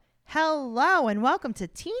Hello and welcome to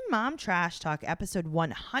Teen Mom Trash Talk, episode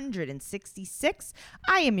 166.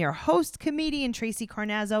 I am your host, comedian Tracy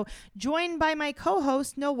Carnazzo, joined by my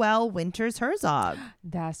co-host, Noelle Winters Herzog.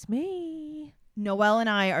 That's me. Noelle and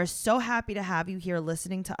I are so happy to have you here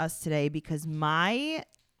listening to us today because I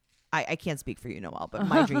can't speak for you, Noelle, but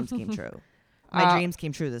my dreams came true. My dreams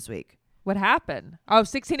came true this week. What happened? Oh,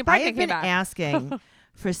 16 and Pregnant came back. I have been asking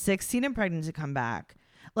for 16 and Pregnant to come back.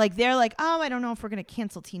 Like, they're like, oh, I don't know if we're going to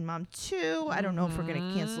cancel Teen Mom 2. I don't know if we're going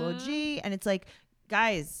to cancel OG. And it's like,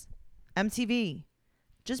 guys, MTV,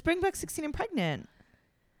 just bring back 16 and Pregnant.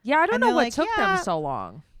 Yeah, I don't know what like, took them so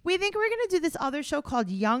long. We think we're going to do this other show called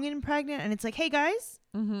Young and Pregnant. And it's like, hey, guys,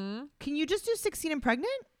 can you just do 16 and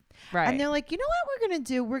Pregnant? Right. And they're like, you know what we're going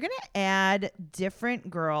to do? We're going to add different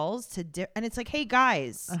girls to and it's like, hey,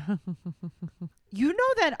 guys, you know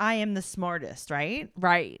that I am the smartest, right?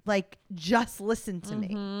 Right. Like, just listen to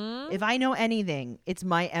me. If I know anything, it's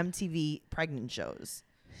my MTV pregnant shows.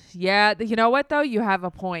 Yeah. You know what, though? You have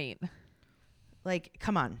a point. Like,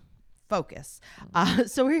 come on. Focus.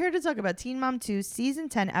 So we're here to talk about Teen Mom 2, Season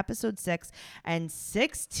 10, Episode 6, and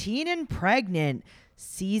 16 and Pregnant,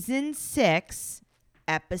 Season 6,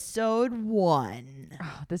 Episode 1.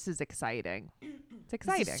 Oh, this is exciting. It's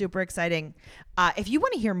exciting. This is super exciting. If you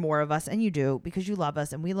want to hear more of us, and you do, because you love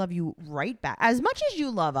us, and we love you right back. As much as you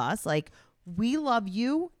love us, like, we love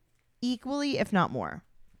you equally, if not more.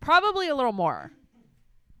 Probably a little more.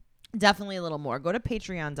 Definitely a little more. Go to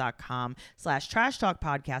patreon.com/trash talk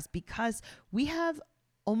podcast because we have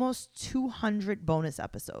almost 200 bonus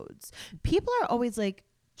episodes. People are always like,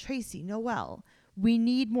 Tracy, Noelle, we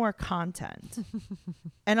need more content.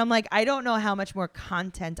 And I'm like, I don't know how much more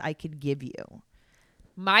content I could give you.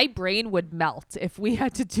 My brain would melt if we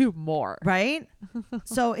had to do more. Right?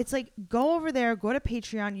 So it's like, go over there, go to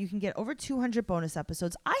Patreon. You can get over 200 bonus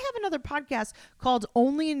episodes. I have another podcast called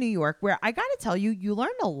Only in New York where I got to tell you, you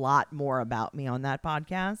learned a lot more about me on that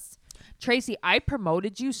podcast. Tracy, I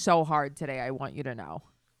promoted you so hard today. I want you to know.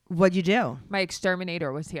 What'd you do? My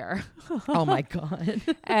exterminator was here. Oh my God.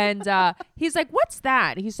 And he's like, what's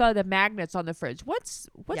that? He saw the magnets on the fridge. What's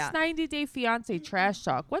 90 Day Fiance Trash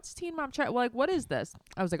Talk? What's Teen Mom Trash? Like, what is this?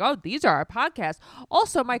 I was like, oh, these are our podcasts.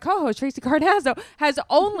 Also, my co-host, Tracy Carnazzo, has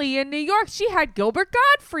Only in New York. She had Gilbert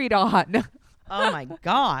Gottfried on. Oh my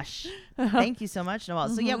gosh. Thank you so much, Noelle.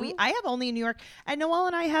 So yeah, I have Only in New York, and Noelle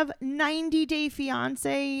and I have 90 Day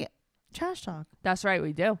Fiance Trash Talk. That's right,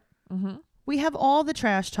 we do. We have all the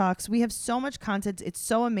trash talks. We have so much content. It's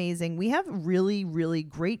so amazing. We have really, really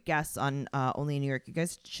great guests on Only in New York. You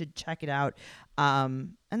guys should check it out.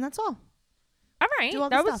 And that's all. All right. Do all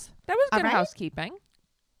that the was stuff. that was All good right? housekeeping.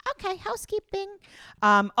 Okay, housekeeping.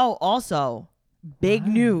 Also, big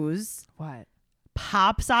news. What?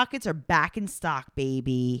 Pop sockets are back in stock,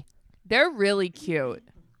 baby. They're really cute.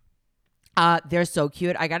 They're so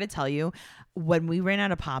cute. I got to tell you, when we ran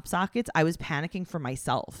out of pop sockets, I was panicking for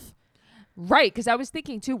myself. Right, because I was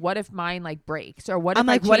thinking too, what if mine like breaks, or what I'm if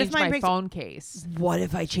like, I what if change mine my breaks? phone case? What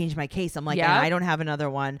if I change my case? I'm like, Yeah. and I don't have another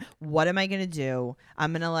one. What am I going to do?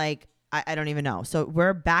 I'm going to I don't even know. So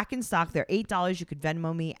we're back in stock. They're $8. You could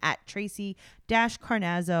Venmo me at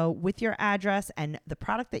Tracy-Carnazzo with your address and the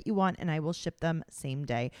product that you want, and I will ship them same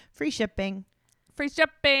day. Free shipping. Free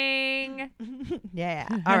shipping. Yeah.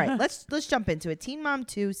 All right. Let's jump into it. Teen Mom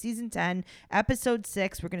 2, Season 10, Episode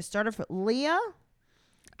 6. We're going to start off with Leah.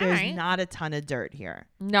 There's right. not a ton of dirt here.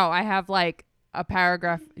 No, I have like a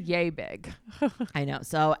paragraph yay big. I know.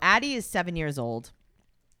 So Addie is 7 years old.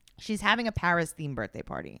 She's having a Paris-themed birthday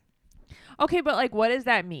party. Okay, but like, what does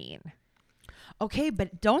that mean? Okay,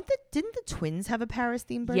 but didn't the twins have a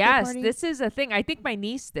Paris-themed birthday party? Yes, this is a thing. I think my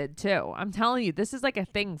niece did too. I'm telling you, this is like a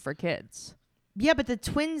thing for kids. Yeah, but the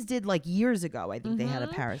twins did like years ago. I think they had a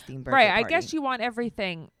Paris-themed birthday Right, party. I guess you want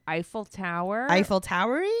everything Eiffel Tower. Eiffel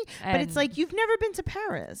Towery? But it's And- like, you've never been to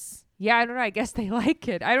Paris. Yeah, I don't know. I guess they like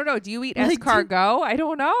it. I don't know. Do you eat Like, escargot? I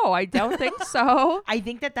don't know. I don't think so. I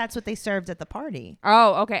think that's what they served at the party.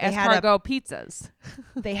 Oh, okay. They had Escargot pizzas.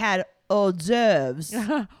 They had hors d'oeuvres.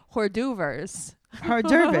 Hors d'oeuvres. Hors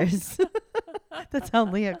d'oeuvres. That's how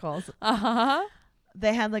Leah calls it. Uh-huh.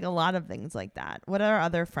 They had like a lot of things like that. What are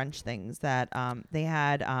other French things that they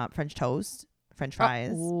had? French toast, French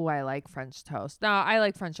fries. Oh, I like French toast. No, I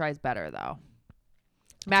like French fries better though.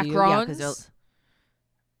 Do you? Yeah, 'cause Macarons.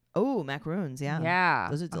 oh, macaroons. Yeah. Yeah.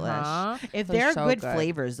 Those are delish. Uh-huh. If Those are they're so good good.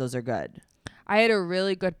 flavors, those are good. I had a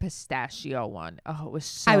really good pistachio one. Oh, it was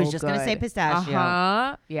so I was just going to say good. pistachio.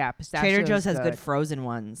 Uh-huh. Yeah, pistachio. Trader Joe's is has good frozen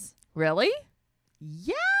ones. Really?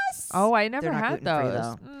 Yes. Oh, I never They're not had gluten-free,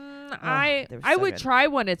 those. though. I they're I so would good. try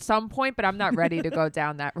one at some point, but I'm not ready to go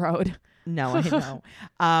down that road. No, I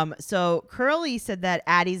know. So Curly said that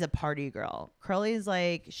Addie's a party girl. Curly's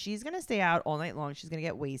like, she's going to stay out all night long. She's going to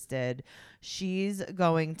get wasted. She's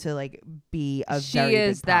going to like be a She very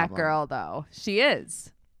is big that problem. girl, though. She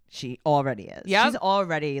is. She already is. Yep. She's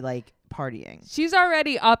already like partying. She's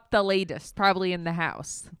already up the latest, probably in the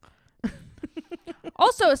house.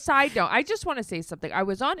 Also, a side note, I just want to say something. I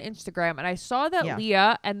was on Instagram and I saw that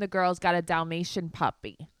Leah and the girls got a Dalmatian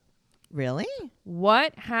puppy. Really?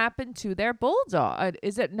 What happened to their bulldog?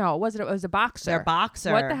 It was a boxer. Their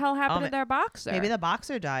boxer. What the hell happened to their boxer? Maybe the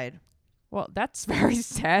boxer died. Well, that's a very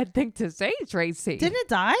sad thing to say, Tracy. Didn't it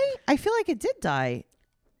die? I feel like it did die.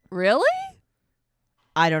 Really?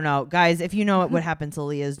 I don't know. Guys, if you know what happened to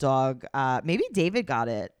Leah's dog, maybe David got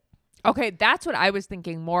it. Okay, that's what I was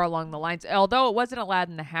thinking, more along the lines. Although it wasn't allowed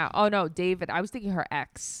in the house. Oh, no, David. I was thinking her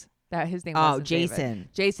ex. That his name was Jason.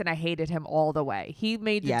 David. Jason, I hated him all the way. He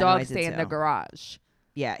made the dog stay in the garage.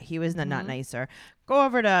 Yeah, he was not nicer. Go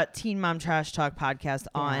over to Teen Mom Trash Talk Podcast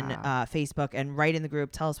on Facebook and write in the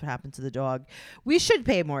group. Tell us what happened to the dog. We should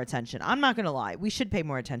pay more attention. I'm not going to lie. We should pay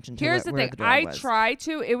more attention to Here's the where thing. the dog I was. try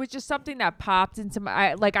to. It was just something that popped into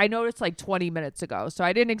my... I noticed like 20 minutes ago, so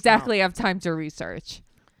I didn't exactly have time to research.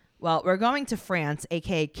 Well, we're going to France,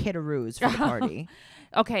 a.k.a. Kiddaroos, for the party.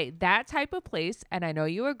 Okay, that type of place, and I know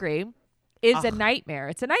you agree, is a nightmare.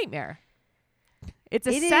 It's a nightmare. It's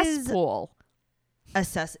a cesspool.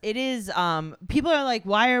 It is. People are like,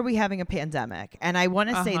 why are we having a pandemic? And I want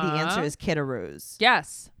to say the answer is Kiddaroos.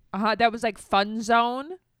 Yes. That was like Fun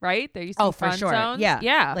Zone, right? There used to be for fun sure. zones.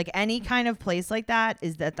 Yeah. Like any kind of place like that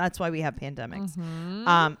that's why we have pandemics.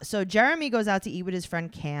 So Jeremy goes out to eat with his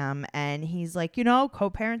friend Cam, and he's like,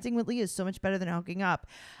 co-parenting with Leah is so much better than hooking up.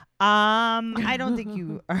 I don't think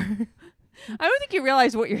you are. I don't think you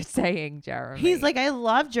realize what you're saying, Jeremy. He's like, I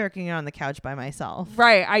love jerking on the couch by myself.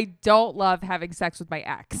 Right. I don't love having sex with my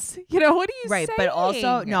ex. What are you saying? Right. But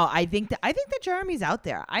also, no, I think that Jeremy's out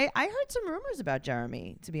there. I heard some rumors about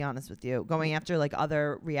Jeremy, to be honest with you, going after like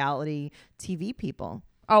other reality TV people.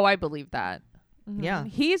 Oh, I believe that. Mm-hmm. Yeah.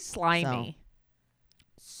 He's slimy.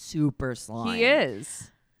 Super slimy. He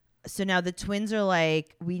is. So now the twins are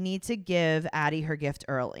like, we need to give Addie her gift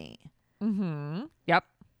early. Mm-hmm. Yep.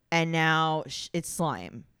 And now it's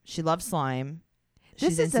slime. She loves slime.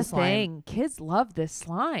 This is the thing. Kids love this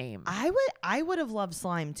slime. I would have loved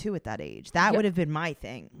slime too at that age. That would have been my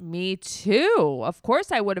thing. Me too. Of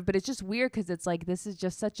course I would have, but it's just weird because it's like this is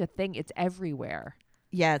just such a thing. It's everywhere.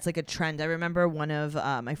 Yeah, it's like a trend. I remember one of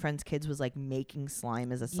my friend's kids was like making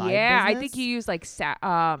slime as a side Yeah, business. I think he used like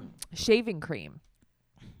shaving cream.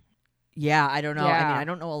 Yeah, I don't know. Yeah. I mean, I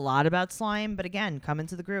don't know a lot about slime, but again, come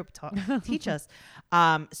into the group, teach us.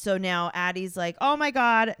 So now Addie's like, oh my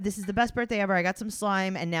God, this is the best birthday ever. I got some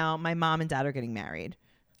slime, and now my mom and dad are getting married.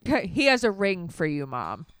 He has a ring for you,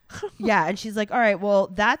 Mom. Yeah, and she's like, all right, well,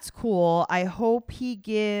 that's cool. I hope he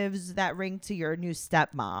gives that ring to your new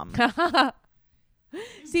stepmom.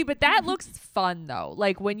 See, but that looks fun though.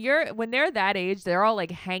 Like when they're that age, they're all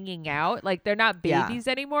like hanging out. Like they're not babies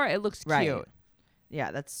anymore. It looks cute.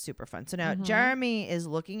 Yeah, that's super fun. So now Jeremy is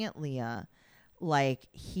looking at Leah like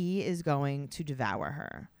he is going to devour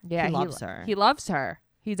her. Yeah, he loves her. He loves her.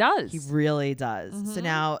 He does. He really does. So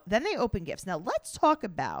now, then they open gifts. Now let's talk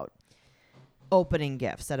about opening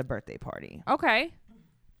gifts at a birthday party. Okay.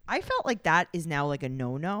 I felt like that is now like a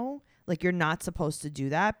no-no. Like you're not supposed to do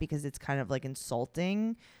that because it's kind of like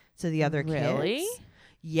insulting to the other kids.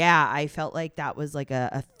 Yeah, I felt like that was like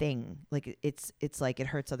a thing. Like it's like it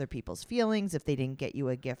hurts other people's feelings if they didn't get you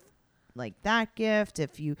a gift like that gift.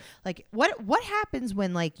 If you like what happens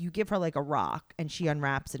when like you give her like a rock and she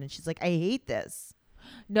unwraps it and she's like, I hate this.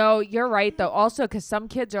 No, you're right though. Also, because some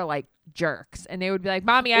kids are like jerks and they would be like,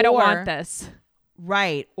 Mommy, I don't want this.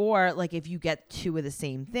 Right. Or like if you get two of the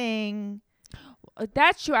same thing.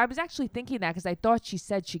 That's true. I was actually thinking that because I thought she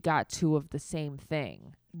said she got two of the same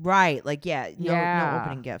thing. Right. Like, no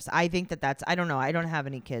opening gifts. I think that's, I don't know. I don't have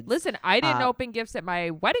any kids. Listen, I didn't open gifts at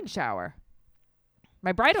my wedding shower.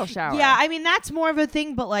 My bridal shower. Yeah. I mean, that's more of a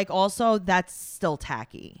thing, but like also that's still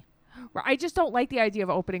tacky. I just don't like the idea of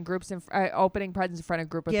opening opening presents in front of a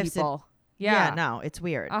group of people. Yeah. No, it's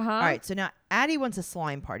weird. Uh-huh. All right. So now Addie wants a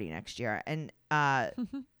slime party next year. And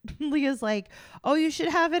Leah's like, oh, you should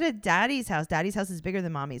have it at Daddy's house. Daddy's house is bigger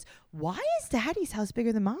than Mommy's. Why is Daddy's house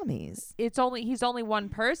bigger than Mommy's? He's only one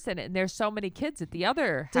person and there's so many kids at the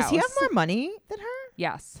other house. Does he have more money than her?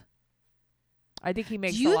 Yes. I think he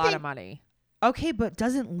makes a lot of money. Okay, but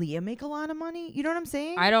doesn't Leah make a lot of money? You know what I'm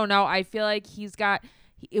saying? I don't know. I feel like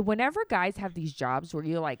whenever guys have these jobs where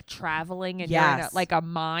you're like traveling and you're in like a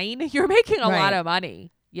mine, you're making a lot of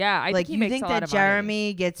money. Yeah, I think he makes a lot of money. You think that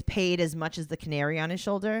Jeremy gets paid as much as the canary on his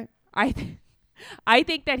shoulder? I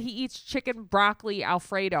think that he eats chicken broccoli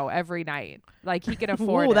Alfredo every night. Like he can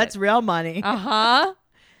afford Ooh, it. that's real money. Uh-huh.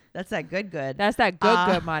 That's that good. That's that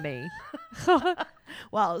good money.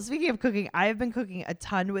 Well, speaking of cooking, I have been cooking a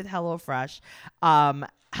ton with HelloFresh.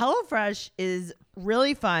 HelloFresh is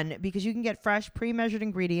really fun because you can get fresh, pre-measured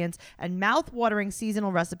ingredients and mouth-watering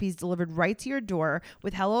seasonal recipes delivered right to your door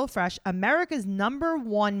with HelloFresh, America's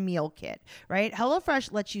 #1 meal kit, right?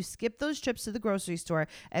 HelloFresh lets you skip those trips to the grocery store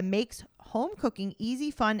and makes home cooking easy,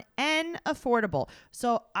 fun, and affordable.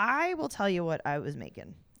 So I will tell you what I was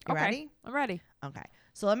making. You ready? I'm ready. Okay.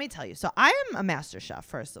 So let me tell you. So I am a master chef,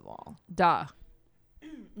 first of all. Duh.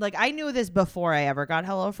 Like, I knew this before I ever got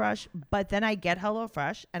HelloFresh, but then I get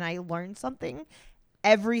HelloFresh and I learn something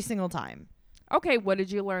every single time. Okay, what did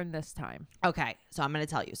you learn this time? Okay, so I'm going to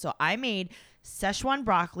tell you. So I made Szechuan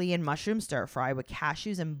broccoli and mushroom stir fry with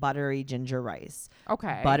cashews and buttery ginger rice.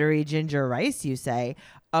 Okay. Buttery ginger rice, you say?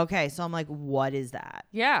 Okay, so I'm like, what is that?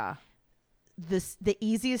 Yeah. The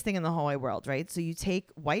easiest thing in the whole wide world, right? So you take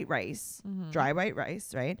white rice, dry white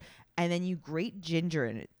rice, right? And then you grate ginger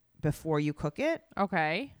in it before you cook it.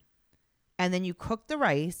 Okay. And then you cook the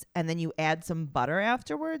rice and then you add some butter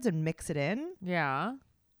afterwards and mix it in. Yeah.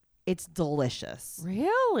 It's delicious.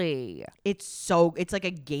 Really? It's like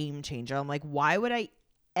a game changer. I'm like, why would I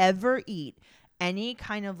ever eat any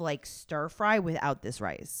kind of like stir fry without this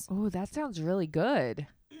rice? Oh, that sounds really good.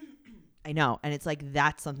 I know. And it's like,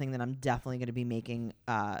 that's something that I'm definitely going to be making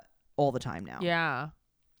all the time now. Yeah.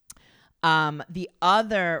 The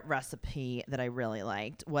other recipe that I really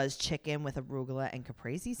liked was chicken with arugula and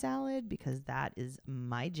caprese salad because that is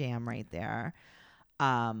my jam right there.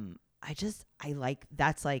 That's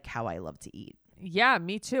like how I love to eat. Yeah,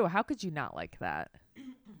 me too. How could you not like that?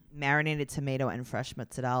 Marinated tomato and fresh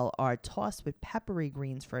mozzarella are tossed with peppery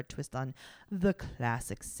greens for a twist on the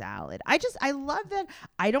classic salad. I love that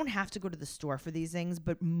I don't have to go to the store for these things,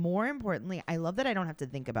 but more importantly, I love that I don't have to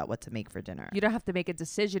think about what to make for dinner. You don't have to make a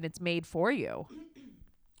decision. It's made for you.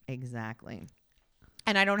 Exactly.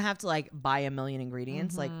 And I don't have to like buy a million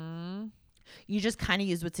ingredients. Like, you just kind of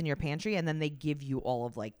use what's in your pantry and then they give you all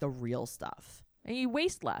of like the real stuff. And you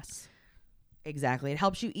waste less. Exactly. It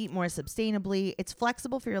helps you eat more sustainably. It's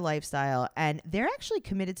flexible for your lifestyle. And they're actually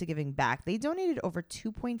committed to giving back. They donated over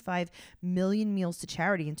 2.5 million meals to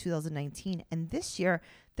charity in 2019. And this year,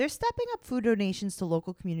 they're stepping up food donations to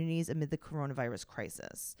local communities amid the coronavirus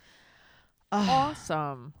crisis.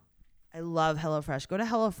 Awesome. I love HelloFresh. Go to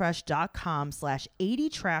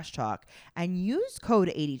HelloFresh.com/80trashtalk and use code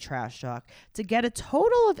 80trashtalk to get a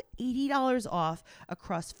total of $80 off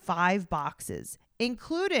across 5 boxes,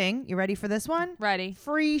 including, you ready for this one? Ready.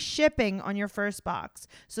 Free shipping on your first box.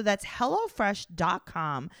 So that's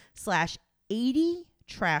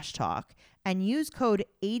HelloFresh.com/80trashtalk and use code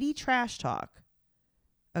 80trashtalk.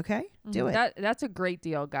 Okay? Do it. That's a great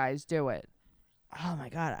deal, guys. Do it. Oh my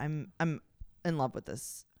God. I'm in love with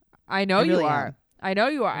this. I know you are. I know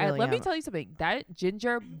you are. I really Let me am. tell you something. That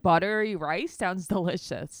ginger buttery rice sounds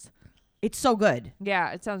delicious. It's so good.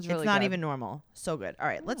 Yeah, it sounds really good. It's not even normal. So good. All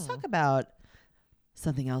right, let's talk about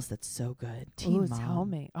something else that's so good. Teen Mom. Tell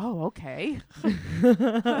me. Oh, okay.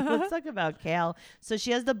 Let's talk about Kale. So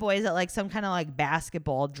she has the boys at like some kind of like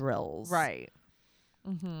basketball drills. Right.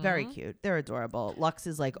 Mm-hmm. Very cute. They're adorable. Lux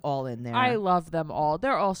is like all in there. I love them all.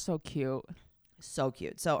 They're all so cute. So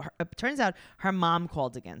cute. So it turns out her mom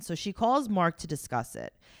called again. So she calls Mark to discuss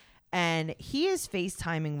it. And he is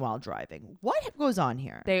FaceTiming while driving. What goes on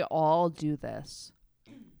here? They all do this.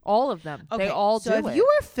 All of them. Okay, they all do it. So if you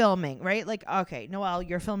were filming, right? Like, okay, Noelle,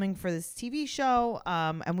 you're filming for this TV show,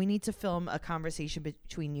 and we need to film a conversation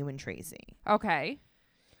between you and Tracy. Okay.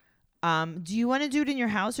 Do you want to do it in your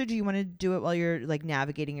house or do you want to do it while you're like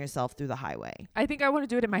navigating yourself through the highway? I think I want to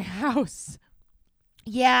do it in my house.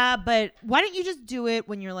 Yeah, but why don't you just do it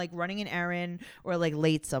when you're like running an errand or like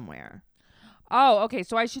late somewhere? Oh, okay.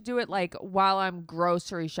 So I should do it like while I'm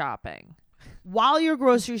grocery shopping. While you're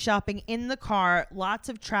grocery shopping in the car, lots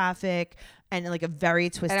of traffic and like a very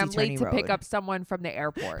twisty and I'm late to road. pick up someone from the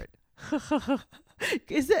airport. Do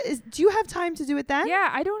you have time to do it then? Yeah,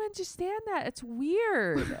 I don't understand that. It's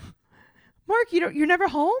weird. Mark, you're never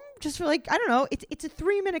home just for like, I don't know. It's a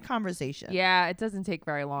 3-minute conversation. Yeah, it doesn't take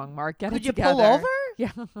very long. Mark, get Could it you together. pull over?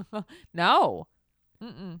 Yeah. No.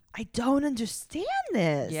 Mm-mm. I don't understand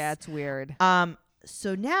this. Yeah, it's weird.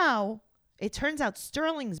 So now it turns out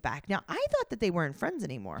Sterling's back. Now I thought that they weren't friends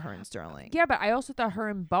anymore, her and Sterling. Yeah, but I also thought her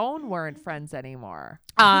and Bone weren't friends anymore.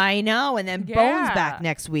 I know. And then Yeah. Bone's back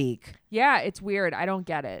next week. Yeah, it's weird. I don't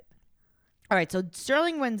get it. All right, so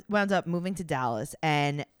Sterling wound up moving to Dallas,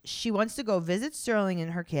 and she wants to go visit Sterling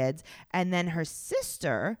and her kids, and then her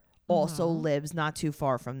sister also lives not too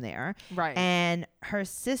far from there. Right. And her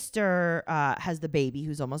sister has the baby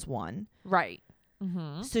who's almost 1. Right.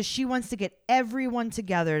 So she wants to get everyone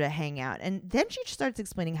together to hang out. And then she starts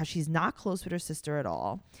explaining how she's not close with her sister at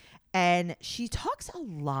all. And she talks a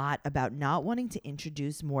lot about not wanting to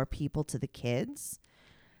introduce more people to the kids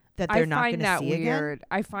that they're not going to see weird. again.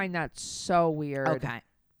 I find that so weird. Okay.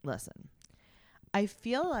 Listen. I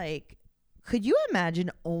feel like, could you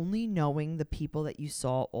imagine only knowing the people that you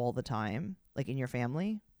saw all the time, like in your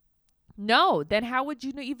family? No. Then how would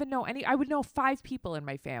you even know any? I would know 5 people in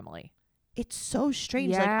my family. It's so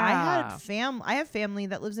strange. Like I have family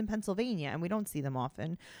that lives in Pennsylvania and we don't see them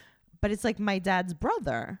often, but it's like my dad's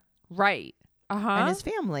brother. Right. And his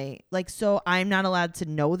family. Like, so I'm not allowed to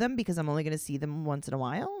know them because I'm only going to see them once in a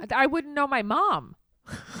while. I wouldn't know my mom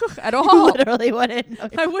at all. Literally wouldn't know.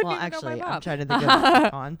 I wouldn't well, even actually, know my mom. I'm trying to think of the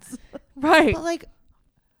cons. Right. But like,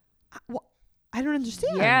 I don't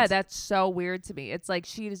understand. Yeah, that's so weird to me. It's like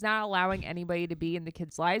she is not allowing anybody to be in the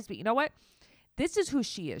kids' lives. But you know what? This is who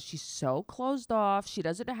she is. She's so closed off. She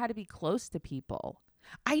doesn't know how to be close to people.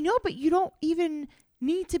 I know, but you don't even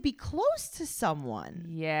need to be close to someone.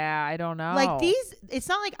 Yeah, I don't know. Like it's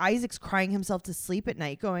not like Isaac's crying himself to sleep at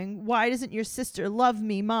night going, why doesn't your sister love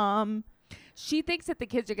me, Mom? She thinks that the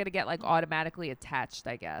kids are going to get like automatically attached,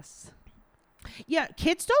 I guess. Yeah,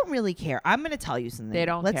 kids don't really care. I'm going to tell you something. They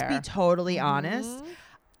don't Let's care. be totally honest.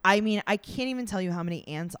 I mean, I can't even tell you how many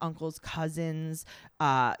aunts, uncles, cousins,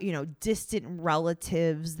 distant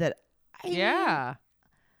relatives that I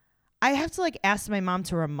have to like ask my mom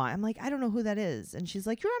to remind. I'm like, I don't know who that is. And she's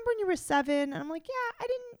like, you remember when you were 7? And I'm like, yeah, I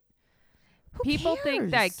didn't. Who People cares?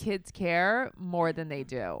 think that kids care more than they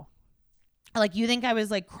do. Like, you think I was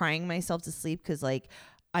like crying myself to sleep because like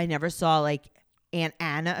I never saw like Aunt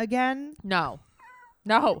Anna again? No.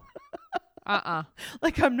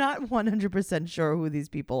 Like, I'm not 100% sure who these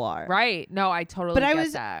people are. Right. No, I totally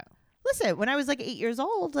get that. Listen, when I was like 8 years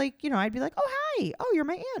old, like, I'd be like, oh, hi. Oh, you're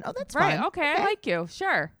my aunt. Oh, that's right. fine. Okay, I like you.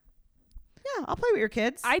 Sure. Yeah, I'll play with your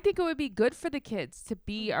kids. I think it would be good for the kids to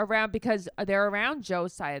be around because they're around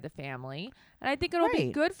Joe's side of the family. And I think it'll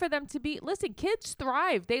be good for them to be. Listen, kids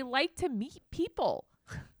thrive. They like to meet people.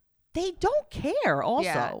 They don't care also.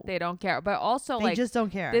 Yeah, they don't care. But also, they just don't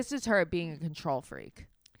care. This is her being a control freak.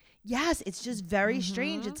 Yes, it's just very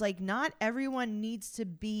strange. It's like not everyone needs to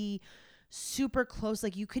be super close.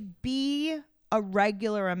 Like, you could be a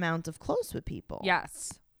regular amount of close with people.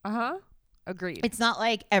 Yes. Agreed. It's not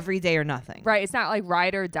like every day or nothing. Right. It's not like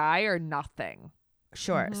ride or die or nothing.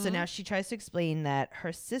 Sure. So now she tries to explain that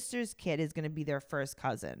her sister's kid is going to be their first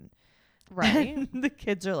cousin. Right. And the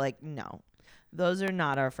kids are like, no, those are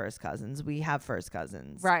not our first cousins. We have first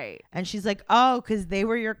cousins. Right. And she's like, oh, because they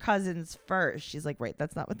were your cousins first. She's like, right,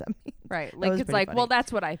 that's not what that means. Right. Like, it's like, well,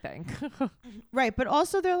 that's what I think. Right. But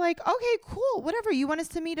also they're like, okay, cool. Whatever. You want us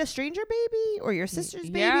to meet a stranger baby or your sister's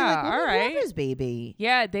baby? Yeah, like, all right. Whoever's baby.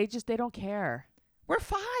 Yeah. They don't care. We're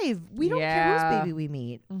 5. We don't care whose baby we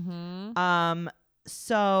meet.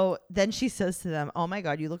 So then she says to them, oh my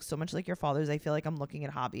God, you look so much like your fathers. I feel like I'm looking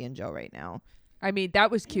at Hobby and Joe right now. I mean,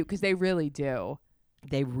 that was cute because they really do.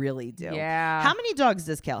 They really do. Yeah. How many dogs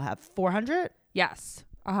does Kale have? 400? Yes.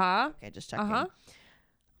 Okay, just checking.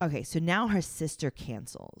 Okay, so now her sister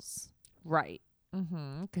cancels. Right.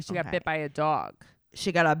 Because she got bit by a dog.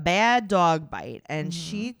 She got a bad dog bite, and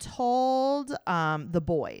she told the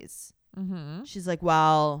boys. She's like,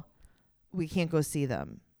 well, we can't go see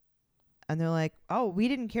them. And they're like, oh, we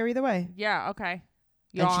didn't care either way. Yeah, okay.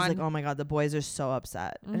 And she's like, oh my God, the boys are so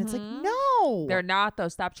upset. And it's like, no. They're not, though.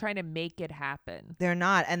 Stop trying to make it happen. They're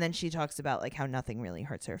not. And then she talks about like how nothing really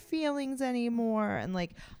hurts her feelings anymore. And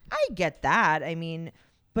like, I get that. I mean,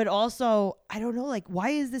 but also, I don't know, like, why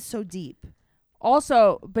is this so deep?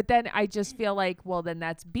 Also, but then I just feel like, well, then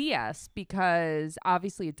that's BS because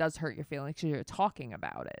obviously it does hurt your feelings because you're talking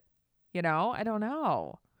about it. You know? I don't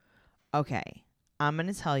know. Okay. I'm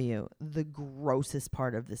going to tell you the grossest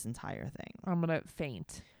part of this entire thing. I'm going to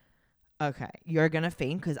faint. Okay. You're going to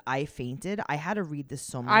faint because I fainted. I had to read this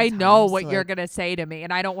so many times. I know what like, you're going to say to me,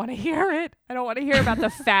 and I don't want to hear it. I don't want to hear about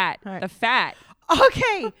the fat. Right. The fat.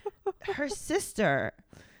 Okay. Her sister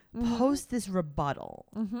posts this rebuttal.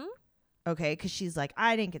 Okay. Because she's like,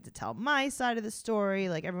 I didn't get to tell my side of the story.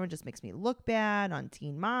 Like, everyone just makes me look bad on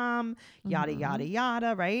Teen Mom. Yada, yada,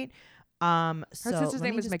 yada. Right? Her sister's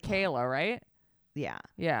name was Michaela, right?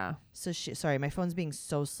 Yeah. So sorry, my phone's being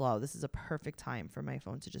so slow. This is a perfect time for my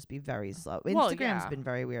phone to just be very slow. Instagram's been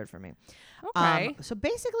very weird for me. Okay. So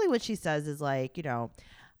basically what she says is like,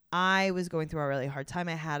 I was going through a really hard time.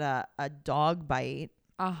 I had a dog bite.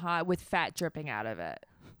 With fat dripping out of it.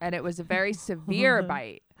 And it was a very severe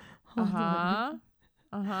bite.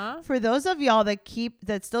 For those of y'all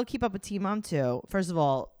that still keep up with Teen Mom 2, first of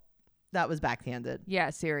all, that was backhanded. Yeah,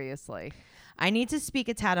 seriously. I need to speak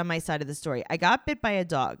a tad on my side of the story. I got bit by a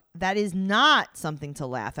dog. That is not something to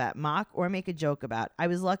laugh at, mock, or make a joke about. I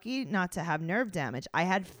was lucky not to have nerve damage. I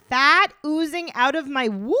had fat oozing out of my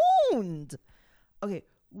wound. Okay,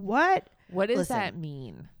 what? What does that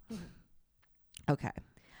mean? Okay.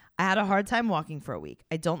 I had a hard time walking for a week.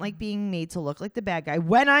 I don't like being made to look like the bad guy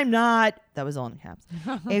when I'm not. That was all in caps.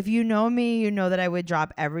 If you know me, you know that I would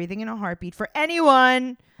drop everything in a heartbeat for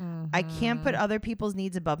anyone. I can't put other people's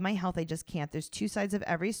needs above my health. I just can't. There's two sides of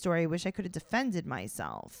every story. I wish I could have defended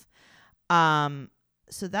myself.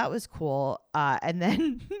 So that was cool. And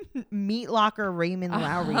then Meat Locker Raymond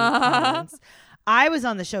Lowry comments. I was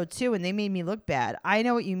on the show too, and they made me look bad. I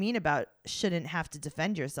know what you mean about shouldn't have to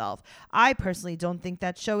defend yourself. I personally don't think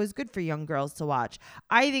that show is good for young girls to watch.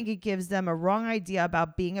 I think it gives them a wrong idea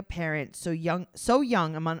about being a parent so young,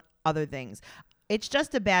 among other things. It's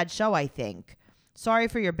just a bad show, I think. Sorry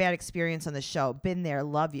for your bad experience on the show. Been there,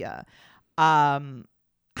 love ya. Wow.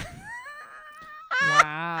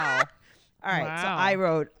 All right, so I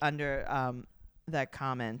wrote under that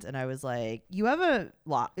comment, and I was like, "You have a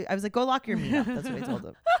lock." I was like, "Go lock your meat up." That's what I told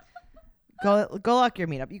him. Go lock your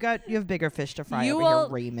meat up. You have bigger fish to fry over here,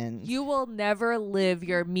 Raymond. You will never live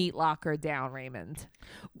your meat locker down, Raymond.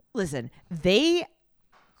 Listen, they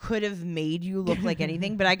could have made you look like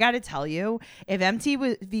anything, but I got to tell you, if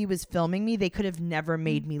MTV was filming me, they could have never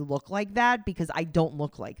made me look like that because I don't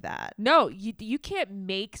look like that. No, you can't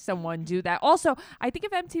make someone do that. Also, I think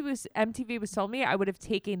if MTV was filming me, I would have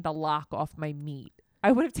taken the lock off my meat.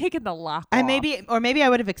 I would have taken the lock off. Maybe I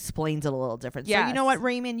would have explained it a little different. Yes. So you know what,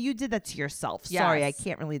 Raymond? You did that to yourself. Yes. Sorry, I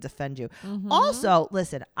can't really defend you. Also,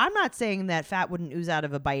 listen, I'm not saying that fat wouldn't ooze out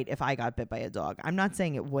of a bite if I got bit by a dog. I'm not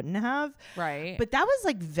saying it wouldn't have. Right. But that was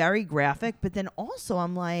like very graphic. But then also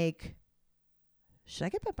I'm like, should I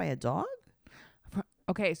get bit by a dog?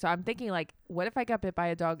 Okay, so I'm thinking like, what if I got bit by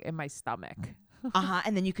a dog in my stomach?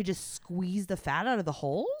 And then you could just squeeze the fat out of the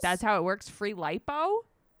holes? That's how it works. Free lipo?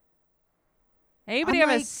 Anybody have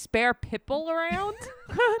a spare pit bull around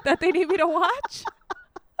that they need me to watch?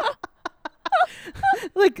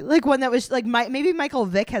 like one that was like maybe Michael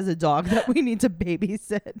Vick has a dog that we need to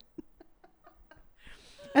babysit.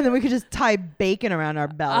 And then we could just tie bacon around our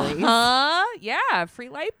bellies. Yeah, free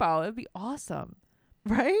lipo. It'd be awesome.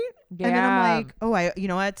 Right? Yeah. And then I'm like, you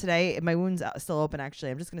know what? Today, my wound's still open, actually.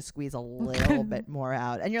 I'm just going to squeeze a little bit more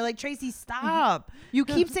out. And you're like, Tracy, stop. You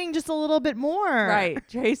keep saying just a little bit more. Right.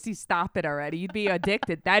 Tracy, stop it already. You'd be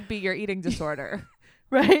addicted. That'd be your eating disorder.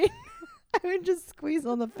 Right? I would just squeeze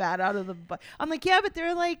all the fat out of the butt. I'm like, yeah, but there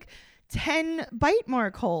are like 10 bite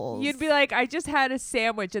mark holes. You'd be like, I just had a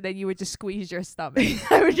sandwich, and then you would just squeeze your stomach.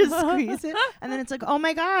 I would just squeeze it. And then it's like, oh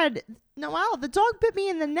my God, Noelle, the dog bit me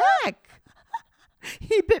in the neck.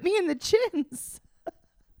 He bit me in the chins.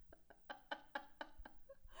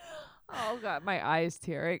 Oh God, my eye is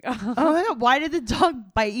tearing. Oh my God, why did the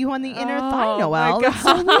dog bite you on the inner thigh, Noelle? My That's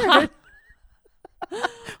so weird.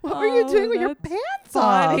 What were you doing with your pants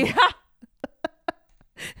funny. off?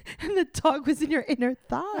 And the dog was in your inner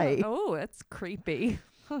thigh. Oh, that's creepy.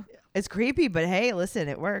 It's creepy, but hey, listen,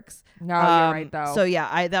 it works. No, you're right though. So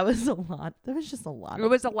yeah, that was a lot. That was just a lot. It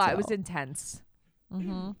was a lot. It was intense.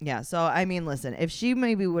 Yeah. So, I mean, listen, if she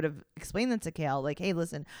maybe would have explained that to Kale, like, hey,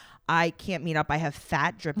 listen, I can't meet up. I have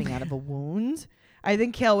fat dripping out of a wound. I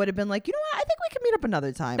think Kale would have been like, you know what? I think we can meet up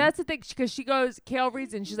another time. That's the thing. Because she goes, Kale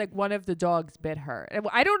reads and she's like, one of the dogs bit her. And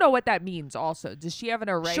I don't know what that means also. Does she have an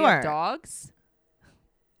array of dogs?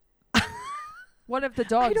 One of the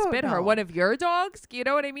dogs bit her. One of your dogs? You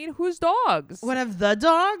know what I mean? Whose dogs? One of the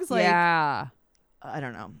dogs? Like, yeah. I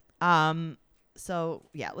don't know. So,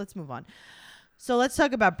 yeah, let's move on. So let's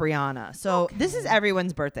talk about Brianna. So this is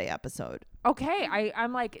everyone's birthday episode. Okay.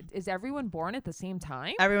 I'm like, is everyone born at the same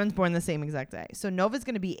time? Everyone's born the same exact day. So Nova's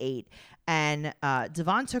going to be 8. And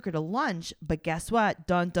Devon took her to lunch. But guess what?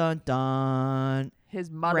 Dun, dun, dun. His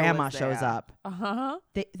mother Grandma was there. shows up. Uh-huh.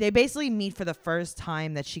 They basically meet for the first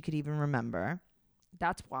time that she could even remember.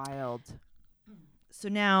 That's wild. So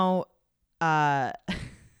now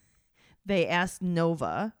they ask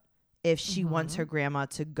Nova if she wants her grandma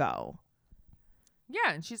to go.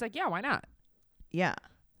 Yeah, and she's like, yeah, why not? Yeah.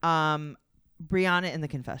 Brianna in the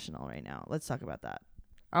confessional right now. Let's talk about that.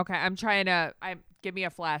 Okay, give me a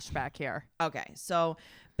flashback here. Okay, so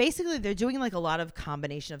basically they're doing like a lot of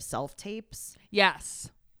combination of self-tapes. Yes.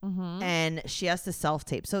 And she has to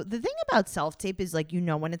self-tape. So the thing about self-tape is like, you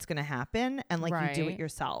know when it's going to happen and like you do it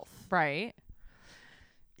yourself. Right.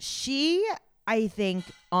 She, I think,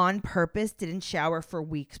 on purpose didn't shower for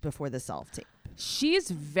weeks before the self-tape. She's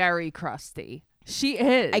very crusty. She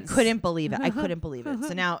is. I couldn't believe it. I couldn't believe it.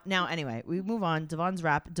 So now anyway, we move on.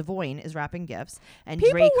 Devoin is wrapping gifts, and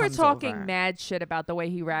People Drake were comes talking over. mad shit about the way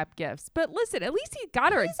he wrapped gifts. But listen, at least he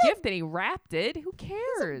got her a gift and he wrapped it. Who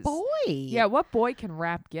cares? Boy. Yeah, what boy can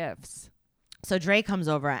wrap gifts? So Drake comes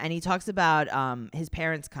over and he talks about his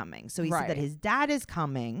parents coming. So he said that Right. his dad is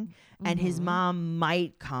coming and his mom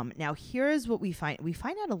might come. Now here's what we find. We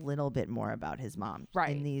find out a little bit more about his mom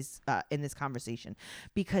Right. in this conversation,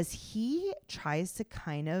 because he tries to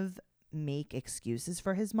kind of make excuses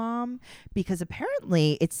for his mom, because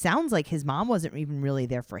apparently it sounds like his mom wasn't even really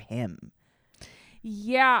there for him.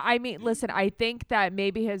 Yeah, I mean, listen, I think that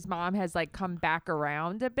maybe his mom has like come back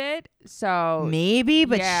around a bit. So Maybe,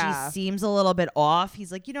 but yeah. she seems a little bit off.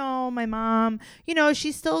 He's like, my mom,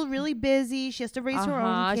 she's still really busy. She has to raise her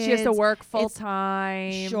own kids. She has to work full It's-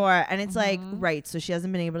 time. Sure. And it's like, right. So she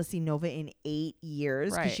hasn't been able to see Nova in 8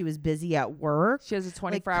 years because Right. she was busy at work. She has a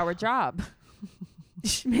 24-hour job.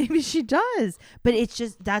 Maybe she does. But it's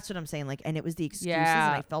just, that's what I'm saying. Like, and it was the excuses. Yeah.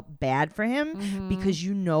 And I felt bad for him Mhm.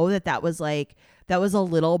 because that was like, that was a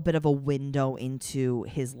little bit of a window into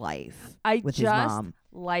his life I with his just mom.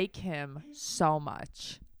 like him so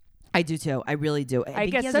much. I do too. I really do. I think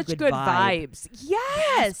he get has a such good vibe. vibes.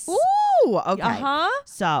 Yes. Ooh, okay. Uh-huh.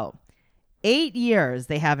 So 8 years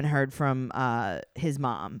they haven't heard from his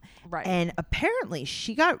mom. Right. And apparently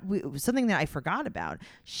she got something that I forgot about.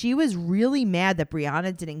 She was really mad that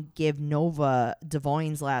Brianna didn't give Nova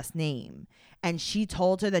Devoin's last name. And she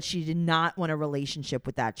told her that she did not want a relationship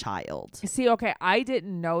with that child. See, okay, I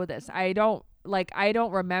didn't know this. I don't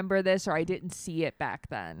remember this, or I didn't see it back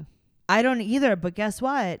then. I don't either, but guess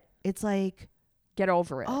what? It's like, Get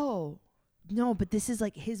over it. oh, no, but this is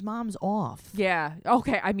like his mom's off. Yeah.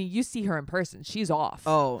 Okay. I mean, you see her in person. She's off.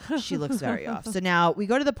 Oh, she looks very off. So now we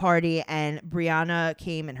go to the party and Brianna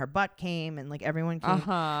came and her butt came and like everyone came.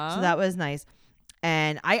 Uh-huh. So that was nice.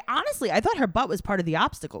 And I thought her butt was part of the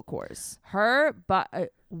obstacle course. Her,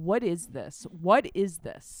 but what is this? What is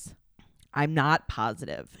this? I'm not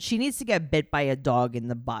positive. She needs to get bit by a dog in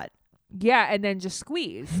the butt. Yeah, and then just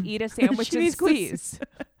squeeze. Eat a sandwich She and needs to squeeze.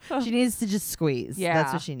 She needs to just squeeze. Yeah.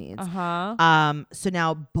 That's what she needs. Uh-huh. So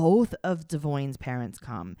now both of Devoin's parents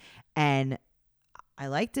come, and I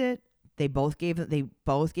liked it. They both gave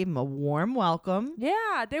him a warm welcome.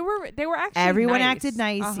 Yeah, they were actually Everyone nice. acted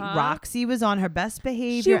nice. Uh-huh. Roxy was on her best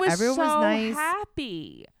behavior. She was Everyone so was nice.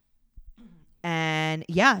 happy. And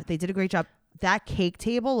yeah, they did a great job. That cake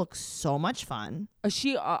table looks so much fun.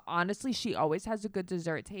 She honestly, she always has a good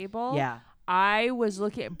dessert table. Yeah. I was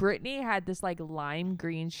looking at Brittany had this like lime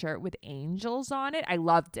green shirt with angels on it. I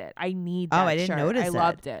loved it. I need that I didn't shirt. notice I it.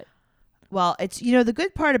 loved it. Well, it's, the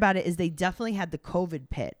good part about it is they definitely had the COVID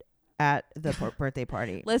pit at the birthday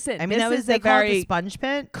party. Listen, I mean, this is they a call it the very sponge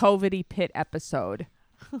pit. COVID-y pit episode.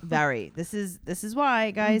 Very. This is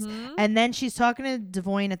why, guys. Mhm. And then she's talking to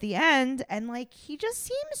Devoin at the end, and like he just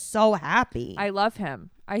seems so happy. I love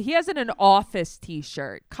him. He has an office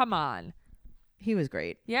t-shirt. Come on. He was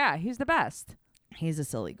great. Yeah, he's the best. He's a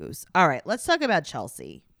silly goose. All right, let's talk about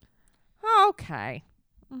Chelsea. Okay.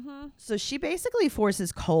 Mm-hmm. So she basically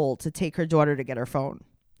forces Cole to take her daughter to get her phone.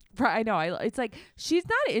 Right, I know. It's like she's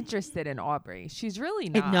not interested in Aubrey. She's really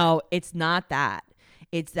not. No, it's not that.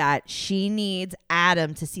 It's that she needs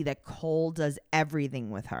Adam to see that Cole does everything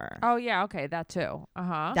with her. Oh yeah, okay, that too.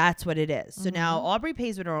 Uh-huh. That's what it is. So now Aubrey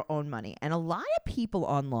pays with her own money. And a lot of people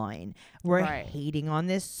online were Right. hating on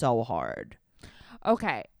this so hard.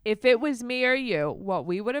 Okay, if it was me or you, what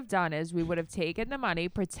we would have done is we would have taken the money,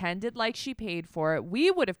 pretended like she paid for it.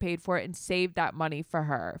 We would have paid for it and saved that money for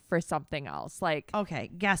her for something else. Like,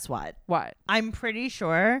 Okay, guess what? what? I'm pretty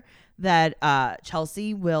sure that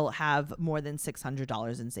Chelsea will have more than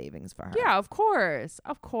 $600 in savings for her. Yeah, of course.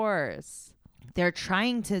 Of course. They're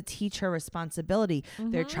trying to teach her responsibility.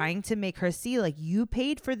 They're trying to make her see, like, you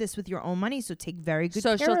paid for this with your own money, so take very good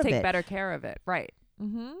So care she'll of take it. better care of it. Right.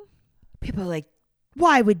 Mm-hmm. People are like,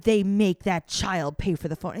 why would they make that child pay for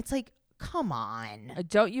the phone? It's like, come on.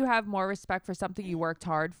 Don't you have more respect for something you worked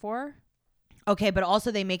hard for? Okay, but also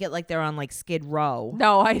they make it like they're on like Skid Row.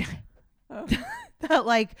 No, I. That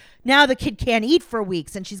like now the kid can't eat for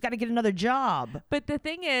weeks and she's got to get another job. But the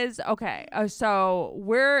thing is, okay, so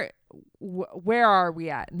where are we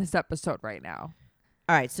at in this episode right now?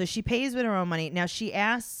 All right, so she pays with her own money. Now she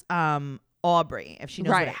asks Aubrey if she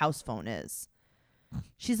knows what a Right. house phone is.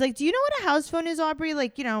 She's like, "Do you know what a house phone is, Aubrey?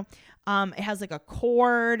 Like, it has like a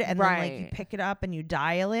cord and then like you Right. pick it up and you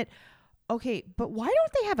dial it." Okay, but why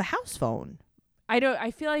don't they have a house phone?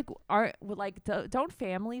 I feel like don't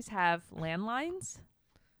families have landlines?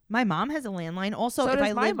 My mom has a landline. Also, So if does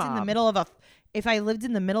I my lived in the mom. middle of a if I lived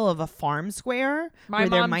in the middle of a farm square My where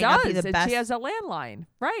there mom might does, not be the and best she has a landline.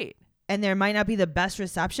 Right. and there might not be the best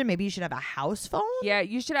reception, maybe you should have a house phone. Yeah,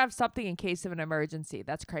 you should have something in case of an emergency.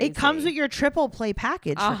 That's crazy. It comes with your triple play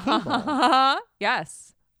package for cable. Uh-huh.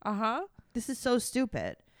 Yes. Uh-huh. This is so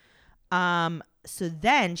stupid. So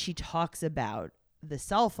then she talks about the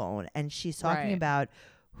cell phone, and she's talking Right. about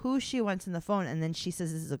who she wants in the phone, and then she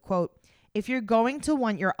says, this is a quote, "If you're going to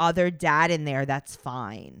want your other dad in there, that's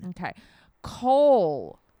fine." Okay.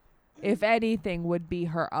 Cole, if anything, would be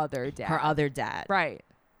her other dad. Her other dad. Right.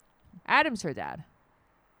 Adam's her dad.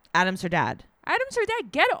 Adam's her dad. Adam's her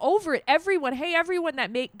dad. Get over it. Everyone, hey, everyone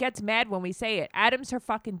that gets mad when we say it. Adam's her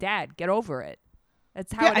fucking dad. Get over it.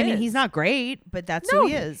 That's how Yeah, it I mean, is. he's not great, but that's No, who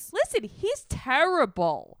he is. Listen, he's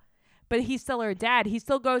terrible. But he's still her dad. He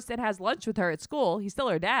still goes and has lunch with her at school. He's still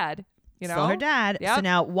her dad. You know? Still her dad. Yep. So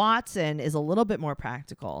now Watson is a little bit more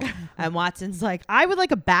practical. And Watson's like, I would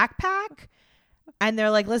like a backpack. And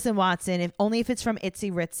they're like, listen, Watson, if it's from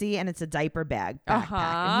Itsy Ritzy and it's a diaper bag backpack.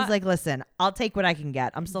 And he's like, listen, I'll take what I can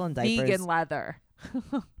get. I'm still in diapers. Vegan leather.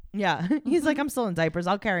 Yeah. He's like, I'm still in diapers.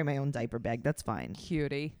 I'll carry my own diaper bag. That's fine.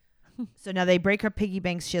 Cutie. So now they break her piggy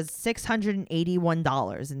banks. She has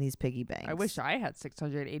 $681 in these piggy banks. I wish I had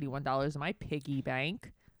 $681 in my piggy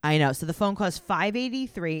bank. I know. So the phone costs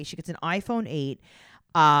 $583. She gets an iPhone 8.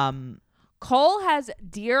 Cole has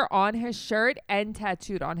deer on his shirt and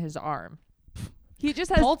tattooed on his arm. He just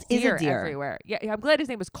has Colt is a deer, deer. everywhere. Yeah, I'm glad his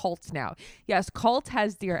name is Colt now. Yes, Colt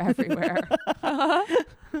has deer everywhere.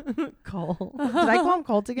 Cole. Did I call him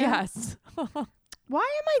Colt again? Yes. Why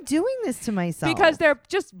am I doing this to myself? Because they're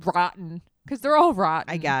just rotten. Because they're all rotten.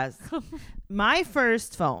 I guess. My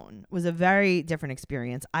first phone was a very different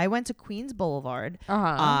experience. I went to Queens Boulevard.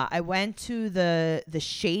 Uh-huh. I went to the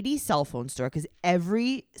shady cell phone store because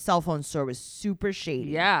every cell phone store was super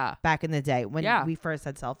shady. Yeah. Back in the day when we first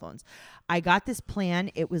had cell phones. I got this plan.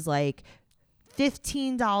 It was like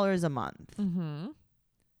 $15 a month. Mm-hmm.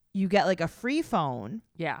 You get like a free phone.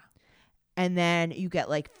 Yeah. And then you get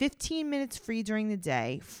like 15 minutes free during the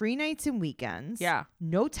day, free nights and weekends. Yeah.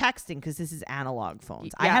 No texting because this is analog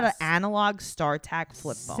phones. I had an analog StarTAC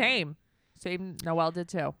flip phone. Same. Noelle did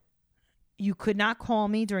too. You could not call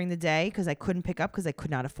me during the day because I couldn't pick up because I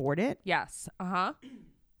could not afford it. Yes. Uh-huh.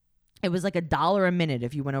 It was like $1 a minute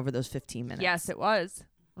if you went over those 15 minutes. Yes, it was.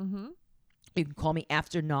 Mm-hmm. You can call me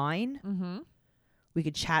after 9. Mm-hmm. We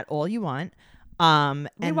could chat all you want. And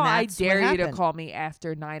Meanwhile, I that's what dare you to happened. call me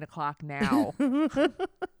after 9 o'clock now.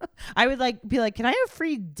 I would be like, can I have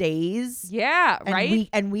free days? Yeah, and right?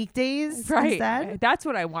 And weekdays Right. instead? That's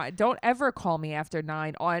what I want. Don't ever call me after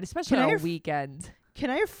 9 on, especially Can I on a have- weekend. Can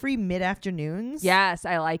I have free mid-afternoons? Yes,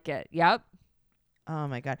 I like it. Yep. Oh,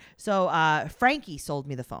 my God. So Frankie sold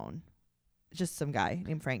me the phone. Just some guy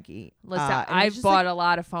named Frankie. Listen, and it was I've just bought a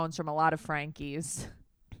lot of phones from a lot of Frankies.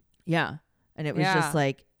 Yeah. And it was Yeah. just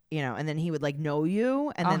like, you know, and then he would like know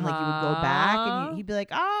you and then like you would go back and Uh-huh. he'd be like,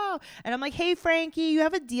 oh, and I'm like, hey, Frankie, you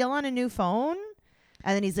have a deal on a new phone?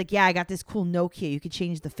 And then he's like, yeah, I got this cool Nokia. You could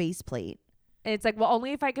change the faceplate. And it's like, well,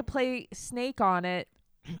 only if I could play Snake on it.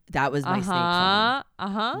 That was my Snake phone.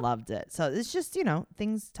 Uh-huh. Loved it. So it's just, you know,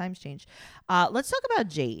 times change. Let's talk about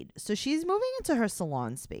Jade. So she's moving into her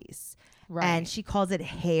salon space. Right. And she calls it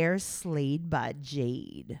Hair Slayed by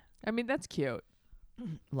Jade. I mean, that's cute.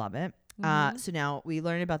 Love it. Mhm. So now we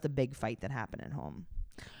learn about the big fight that happened at home.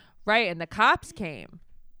 Right. And the cops came.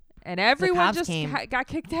 And everyone cops just came. got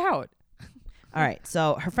kicked out. All right.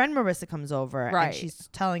 So her friend Marissa comes over Right. and she's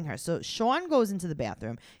telling her. So Sean goes into the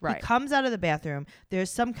bathroom. Right. He comes out of the bathroom. There's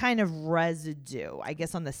some kind of residue, I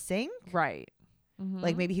guess, on the sink. Right. Mhm.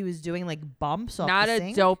 Like maybe he was doing like bumps off Not the a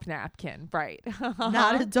sink. dope napkin. Right.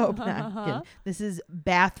 Not a dope napkin. This is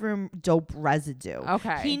bathroom dope residue.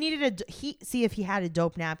 Okay. He needed see if he had a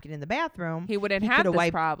dope napkin in the bathroom. He wouldn't He have coulda this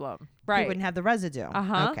wiped- problem. He Right. wouldn't have the residue.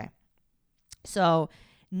 Uh-huh. Okay. So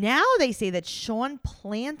now they say that Sean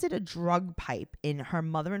planted a drug pipe in her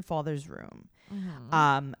mother and father's room.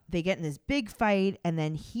 Mhm. They get in this big fight, and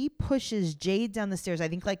then he pushes Jade down the stairs. I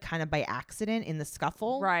think like kind of by accident in the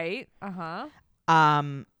scuffle. Right. Uh-huh.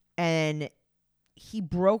 And he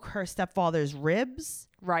broke her stepfather's ribs.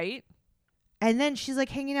 Right. And then she's like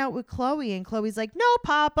hanging out with Chloe, and Chloe's like, "No,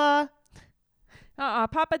 Papa."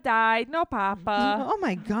 Papa died. No, Papa. Oh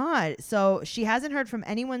my God. So she hasn't heard from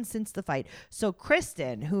anyone since the fight. So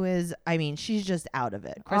Kristen, who is, I mean, she's just out of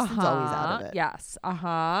it. Kristen's always out of it. Yes.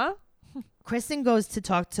 Uh-huh. Kristen goes to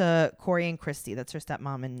talk to Corey and Christy. That's her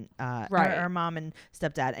stepmom and Right. her mom and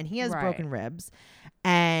stepdad. And he has Right. broken ribs.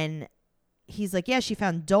 And he's like, yeah, she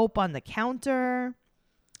found dope on the counter.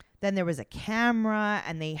 Then there was a camera,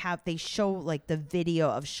 and they show like the video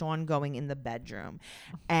of Sean going in the bedroom,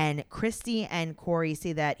 and Christy and Corey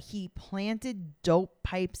say that he planted dope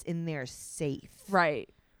pipes in their safe. Right.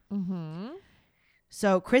 Mm-hmm.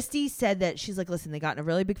 So Christy said that she's like, listen, they got in a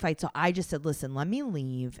really big fight. So I just said, listen, let me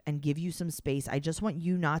leave and give you some space. I just want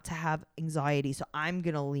you not to have anxiety. So I'm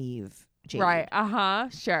going to leave, Jade. Right.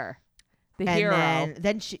 Sure. The and hero.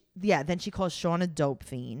 Then she calls Sean a dope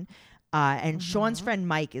fiend. And Sean's friend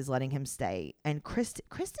Mike is letting him stay. And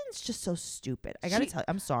Kristen's just so stupid. I got to tell you,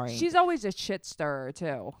 I'm sorry. She's always a shit stirrer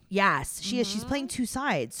too. Yes, she is. She's playing two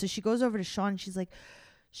sides. So she goes over to Sean and she's like,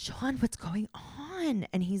 Sean, what's going on?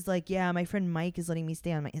 And he's like, yeah, my friend Mike is letting me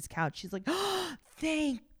stay on his couch. She's like, oh,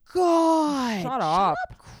 thank God. Shut up,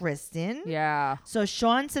 Kristen. Yeah. So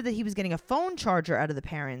Sean said that he was getting a phone charger out of the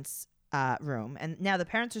parents' room. And now the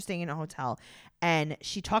parents are staying in a hotel. And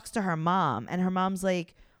she talks to her mom. And her mom's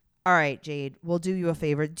like, all right, Jade, we'll do you a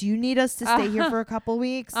favor. Do you need us to stay here for a couple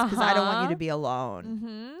weeks? Because I don't want you to be alone.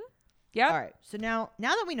 Mm-hmm. Yeah. All right. So now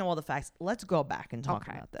that we know all the facts, let's go back and talk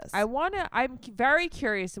about this. I'm very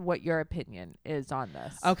curious what your opinion is on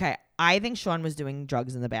this. Okay. I think Sean was doing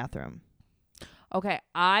drugs in the bathroom. Okay.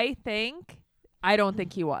 I don't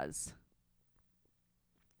think he was.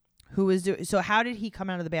 Who was doing? So how did he come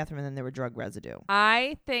out of the bathroom and then there were drug residue?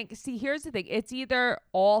 I think, here's the thing. It's either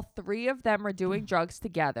all three of them are doing drugs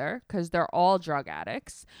together because they're all drug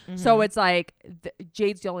addicts. Mm-hmm. So it's like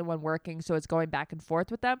Jade's the only one working. So it's going back and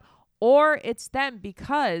forth with them. Or it's them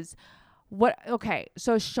because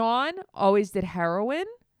so Sean always did heroin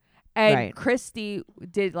and Christy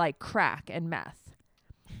did like crack and meth.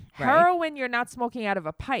 Right. Heroin, you're not smoking out of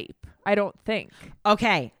a pipe, I don't think.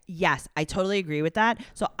 Okay. Yes, I totally agree with that.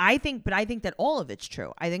 So I think that all of it's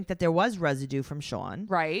true. I think that there was residue from Sean.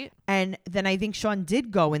 Right. And then I think Sean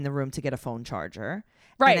did go in the room to get a phone charger.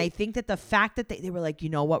 Right. And I think that the fact that they were like, you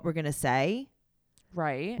know what we're going to say?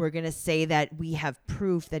 Right. We're going to say that we have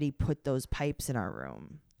proof that he put those pipes in our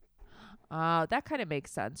room. That kind of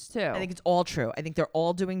makes sense too. I think it's all true. I think they're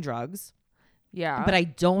all doing drugs. Yeah. But I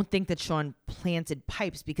don't think that Sean planted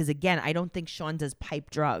pipes because, again, I don't think Sean does pipe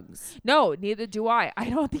drugs. No, neither do I. I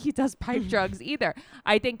don't think he does pipe drugs either.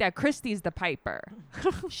 I think that Christy's the piper.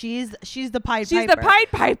 She's the Pied Piper. She's the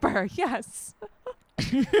Pied Piper. Yes.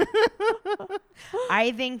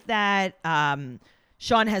 I think that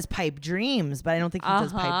Sean has pipe dreams, but I don't think he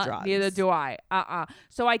does pipe drugs. Neither do I.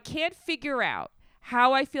 So I can't figure out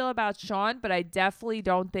how I feel about Sean, but I definitely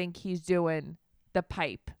don't think he's doing the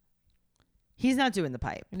pipe. He's not doing the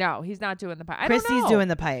pipe. No, he's not doing the pipe. Christy's doing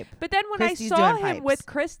the pipe. But then when Christy's I saw him pipes. with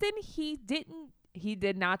Kristen, he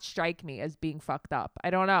did not strike me as being fucked up.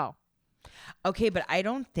 I don't know. Okay, but I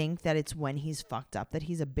don't think that it's when he's fucked up that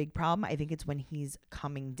he's a big problem. I think it's when he's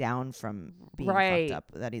coming down from being fucked up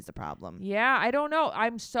that he's a problem. Yeah, I don't know.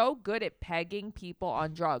 I'm so good at pegging people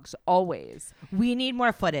on drugs, always. We need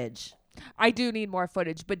more footage. I do need more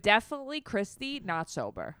footage, but definitely Christy, not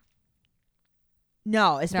sober.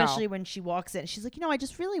 No, especially when she walks in. She's like, I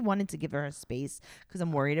just really wanted to give her space because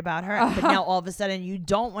I'm worried about her. But now all of a sudden you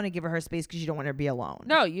don't want to give her space because you don't want her to be alone.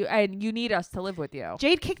 No, you need us to live with you.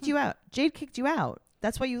 Jade kicked you out.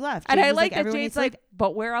 That's why you left. Jade and I like that Jade's like,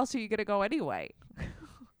 but where else are you going to go anyway?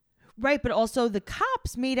 Right, but also the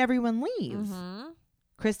cops made everyone leave. Mm-hmm.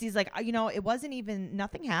 Christy's like, it wasn't even,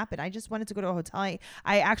 nothing happened. I just wanted to go to a hotel. I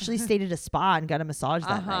actually stayed at a spa and got a massage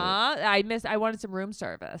that night. I wanted some room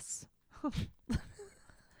service.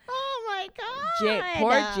 Oh my God.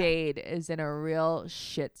 Poor Jade is in a real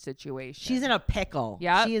shit situation. She's in a pickle.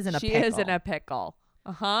 Yeah, she is in a pickle.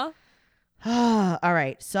 Uh-huh. All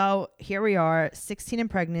right. So here we are, 16 and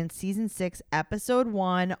Pregnant, season 6, episode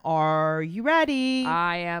 1. Are you ready?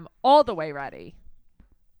 I am all the way ready.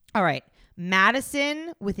 All right.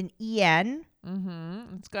 Madison with an E-N.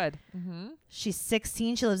 Mm-hmm. It's good. Mm-hmm. She's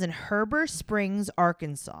 16. She lives in Heber Springs,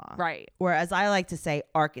 Arkansas. Right. Or as I like to say,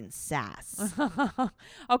 Arkansas.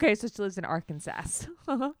 Okay, so she lives in Arkansas.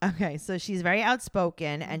 Okay, so she's very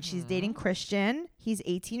outspoken and she's dating Christian. He's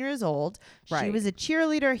 18 years old. Right. She was a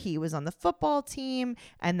cheerleader. He was on the football team.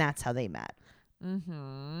 And that's how they met.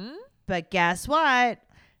 Mm-hmm. But guess what?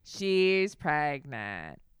 She's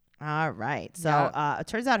pregnant. All right. So it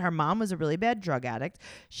turns out her mom was a really bad drug addict.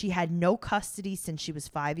 She had no custody since she was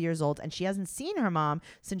 5 years old, and she hasn't seen her mom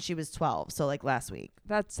since she was 12. So like last week.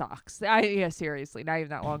 That sucks. Seriously, not even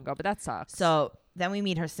that long ago, but that sucks. So then we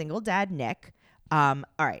meet her single dad, Nick. All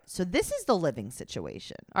right. So this is the living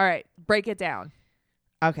situation. All right. Break it down.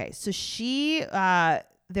 Okay. So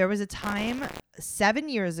there was a time 7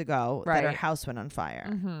 years ago that her house went on fire.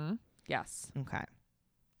 Mm-hmm. Yes. Okay.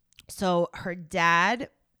 So her dad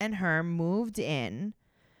and her moved in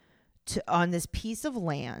on this piece of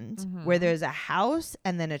land Mm-hmm. where there's a house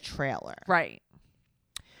and then a trailer. Right.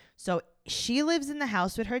 So she lives in the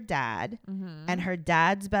house with her dad Mm-hmm. and her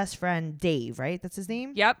dad's best friend, Dave, right? That's his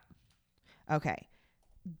name? Yep. Okay.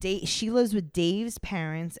 She lives with Dave's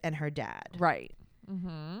parents and her dad. Right.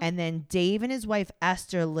 Mm-hmm. And then Dave and his wife,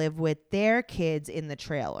 Esther, live with their kids in the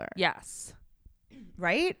trailer. Yes.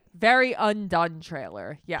 Right? Very undone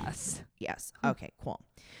trailer. Yes. Yes. Okay, cool.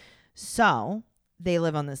 So they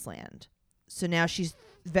live on this land. So now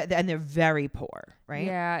and they're very poor, right?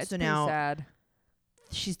 Yeah. It's so pretty now sad.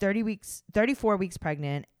 she's 34 weeks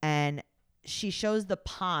pregnant, and she shows the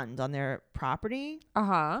pond on their property.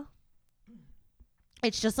 Uh-huh.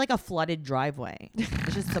 It's just like a flooded driveway.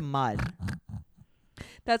 It's just some mud.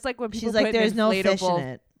 That's like when people She's like, put there's an no fish in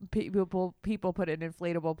inflatable it. people put an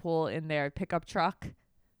inflatable pool in their pickup truck.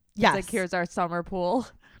 Yes. It's like, here's our summer pool.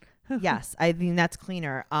 Yes. I mean, that's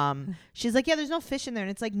cleaner. She's like, yeah, there's no fish in there.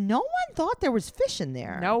 And it's like, no one thought there was fish in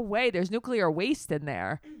there. No way. There's nuclear waste in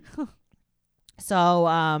there. So,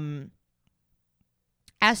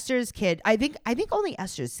 Esther's kid, I think only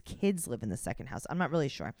Esther's kids live in the second house. I'm not really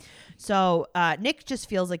sure. So, Nick just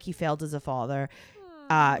feels like he failed as a father.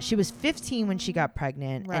 She was 15 when she got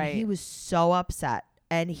pregnant, Right. and he was so upset.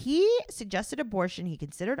 And he suggested abortion. He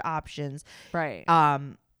considered options. Right.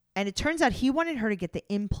 And it turns out he wanted her to get the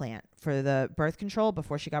implant for the birth control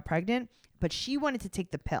before she got pregnant, but she wanted to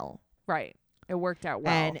take the pill. Right. It worked out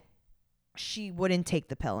well. And she wouldn't take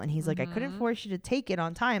the pill. And he's like, I couldn't Mhm. force you to take it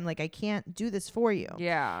on time. Like, I can't do this for you.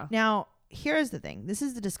 Yeah. Now, here's the thing. This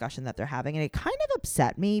is the discussion that they're having. And it kind of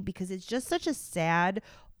upset me because it's just such a sad,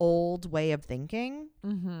 old way of thinking.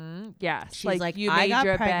 Mm-hmm. Yes. She's like, you I made got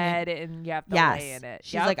your pregnant. bed and you have to Yes. lay in it.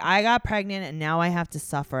 She's Yep. like, I got pregnant and now I have to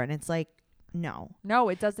suffer. And it's like, no. no,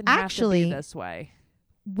 it doesn't Actually, have to be this way.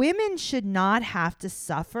 Women should not have to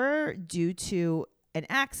suffer due to an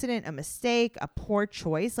accident, a mistake, a poor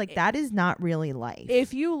choice. Like, that is not really life.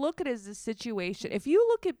 If you look at it as a situation, if you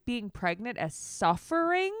look at being pregnant as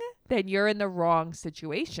suffering, then you're in the wrong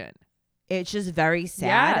situation. It's just very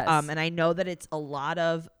sad. Yes. And I know that it's a lot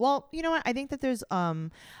of, well, you know what? I think that there's a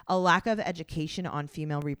lack of education on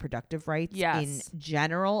female reproductive rights Yes. in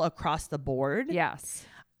general across the board. Yes.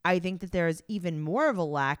 I think that there is even more of a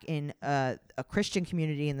lack in a Christian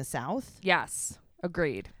community in the South. Yes.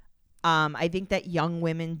 Agreed. I think that young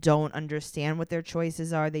women don't understand what their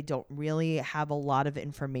choices are. They don't really have a lot of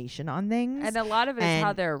information on things. And a lot of it is how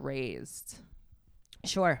And- they're raised.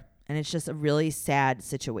 Sure. And it's just a really sad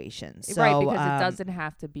situation. So, right, because it doesn't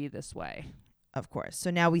have to be this way. Of course. So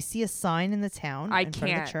now we see a sign in the town in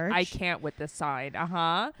front of the church. I can't with the sign.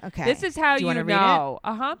 Uh-huh. Okay. This is how Do you you wanna read it? know.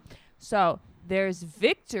 Uh-huh. So there's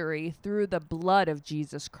victory through the blood of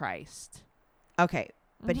Jesus Christ. Okay.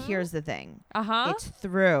 But Mhm. here's the thing. Uh-huh. It's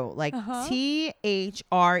through, like Uh-huh.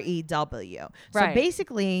 THREW. So Right.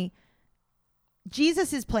 basically,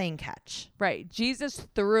 Jesus is playing catch. Right. Jesus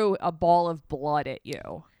threw a ball of blood at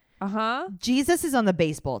you. Uh-huh. Jesus is on the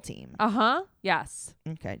baseball team. Uh-huh. Yes.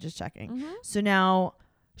 Okay, just checking. Mhm. So now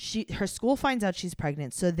her school finds out she's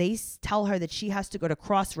pregnant. So they tell her that she has to go to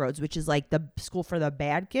Crossroads, which is like the school for the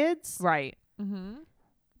bad kids. Right. Mm-hmm.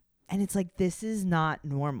 And it's like, this is not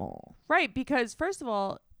normal. Right, because first of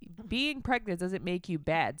all, being pregnant doesn't make you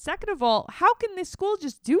bad. Second of all, how can this school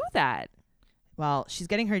just do that? Well, she's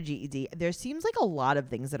getting her GED. There seems like a lot of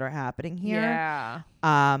things that are happening here. Yeah.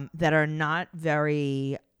 That are not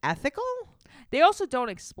very ethical. They also don't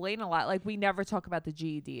explain a lot. Like, we never talk about the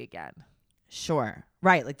GED again. Sure.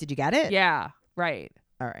 Right. Like, did you get it? Yeah. Right.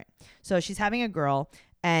 All right. So she's having a girl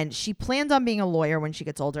and she plans on being a lawyer when she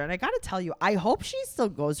gets older. And I got to tell you, I hope she still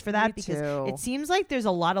goes for that Me because too. it seems like there's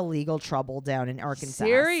a lot of legal trouble down in Arkansas.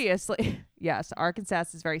 Seriously. Yes. Arkansas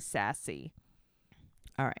is very sassy.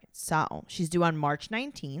 All right. So she's due on March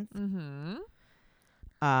 19th.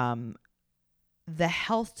 Mm-hmm. The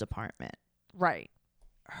health department. Right.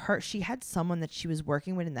 She had someone that she was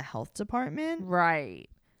working with in the health department. Right.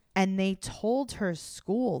 And they told her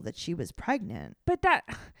school that she was pregnant. But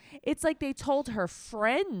it's like they told her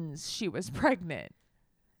friends she was pregnant.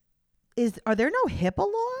 Are there no HIPAA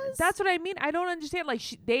laws? That's what I mean. I don't understand. Like,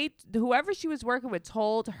 whoever she was working with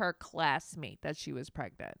told her classmate that she was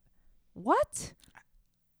pregnant. What?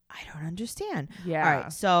 I don't understand. Yeah. All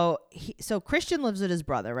right. So Christian lives with his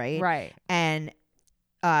brother, right? Right. And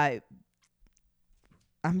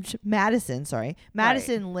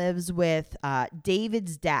Madison lives with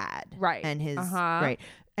David's dad. Right. And his Uh-huh. right.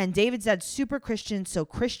 And David's dad's super Christian, so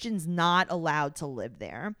Christian's not allowed to live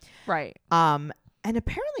there. Right. And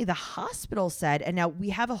apparently the hospital said, and now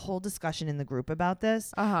we have a whole discussion in the group about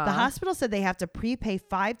this. Uh-huh. The hospital said they have to prepay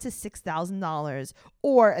 $5,000 to $6,000,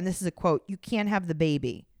 or, and this is a quote, you can't have the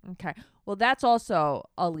baby. Okay. Well, that's also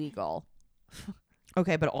illegal.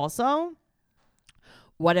 Okay, but also,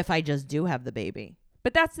 what if I just do have the baby?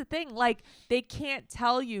 But that's the thing. Like, they can't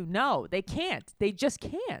tell you no. They can't. They just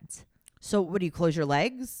can't. So what do you close your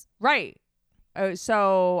legs? Right.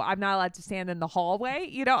 So I'm not allowed to stand in the hallway?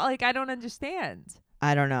 You know, like, I don't understand.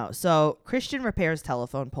 I don't know. So Christian repairs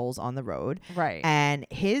telephone poles on the road. Right. And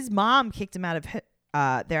his mom kicked him out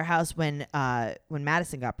of their house when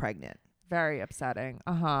Madison got pregnant. Very upsetting.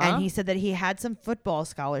 Uh-huh. And he said that he had some football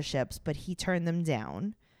scholarships, but he turned them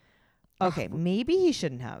down. Okay, maybe he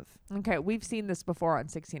shouldn't have. Okay, we've seen this before on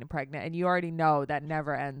 16 and Pregnant, and you already know that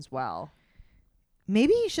never ends well.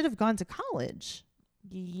 Maybe he should have gone to college.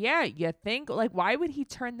 Yeah, you think? Like, why would he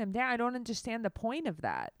turn them down? I don't understand the point of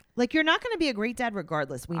that. Like, you're not going to be a great dad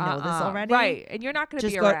regardless. We know this already. Right, and you're not going to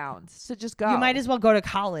be around, so just go. You might as well go to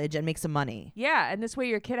college and make some money. Yeah, and this way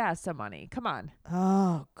your kid has some money. Come on.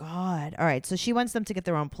 Oh, God. All right, so she wants them to get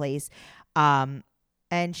their own place.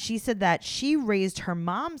 And she said that she raised her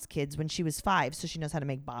mom's kids when she was 5, so she knows how to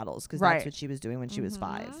make bottles because that's what she was doing when she was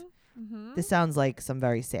 5. Mm-hmm. This sounds like some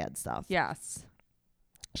very sad stuff. Yes.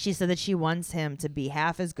 She said that she wants him to be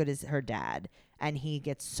half as good as her dad, and he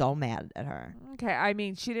gets so mad at her. Okay, I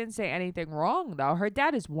mean, she didn't say anything wrong, though. Her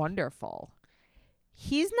dad is wonderful.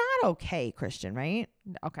 He's not okay, Christian, right?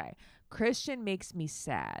 Okay. Christian makes me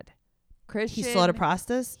sad. Christian, He's slow to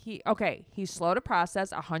process? He's slow to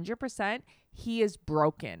process 100%. He is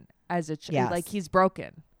broken as a child. Yes. Like, he's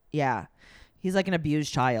broken. Yeah. He's like an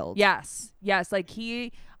abused child. Yes. Like,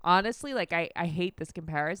 he honestly, like, I hate this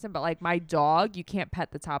comparison, but like my dog, you can't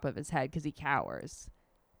pet the top of his head because he cowers.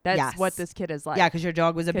 That's what this kid is like. Yeah, because your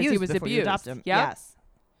dog was abused. He was before abused. You adopted him. Yep. Yes.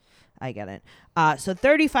 I get it. So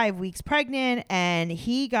 35 weeks pregnant, and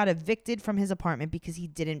he got evicted from his apartment because he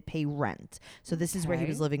didn't pay rent. So this is where he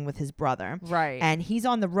was living with his brother. Right. And he's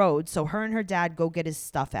on the road. So her and her dad go get his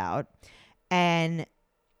stuff out. And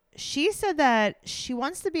she said that she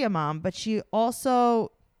wants to be a mom, but she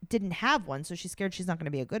also didn't have one. So she's scared she's not going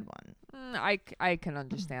to be a good one. I can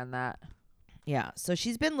understand that. Yeah. So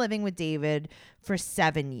she's been living with David for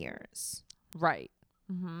 7 years. Right.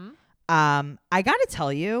 Mm-hmm. I got to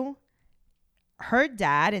tell you, her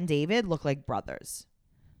dad and David look like brothers.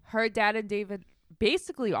 Her dad and David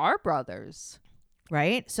basically are brothers.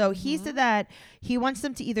 Right? So he said that he wants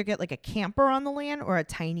them to either get like a camper on the land or a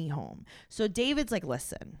tiny home. So David's like,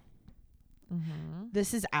 listen,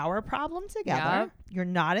 this is our problem together. Yeah. You're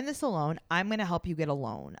not in this alone. I'm going to help you get a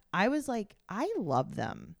loan. I was like, I love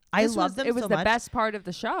them. I love them so much. It was the best part of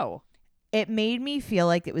the show. It made me feel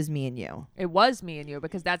like it was me and you. It was me and you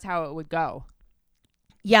because that's how it would go.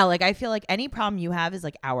 Yeah, like I feel like any problem you have is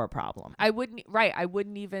like our problem. I wouldn't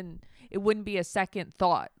even, it wouldn't be a second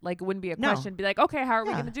thought. Like, it wouldn't be a question. It'd be like, okay, how are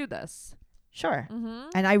we going to do this? Sure.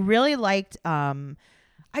 And I really liked,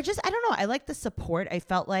 I don't know. I like the support. I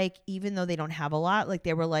felt like even though they don't have a lot, like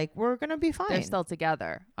they were like, we're going to be fine. They're still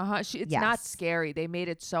together. It's not scary. They made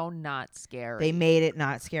it so not scary. They made it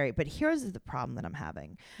not scary. But here's the problem that I'm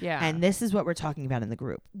having. Yeah. And this is what we're talking about in the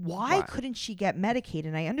group. Why couldn't she get Medicaid?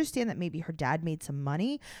 And I understand that maybe her dad made some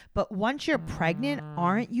money, but once you're pregnant,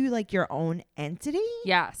 aren't you like your own entity?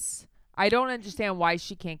 Yes. I don't understand why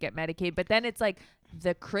she can't get Medicaid. But then it's like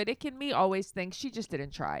the critic in me always thinks she just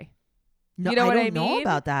didn't try. No, you know what I mean? I don't know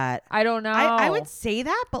about that. I don't know. I would say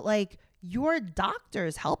that, but like your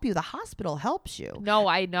doctors help you. The hospital helps you. No,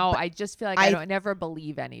 I know. But I just feel like I never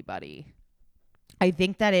believe anybody. I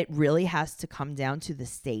think that it really has to come down to the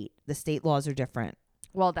state. The state laws are different.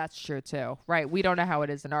 Well, that's true too. Right. We don't know how it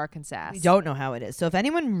is in Arkansas. We don't know how it is. So if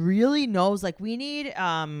anyone really knows, like we need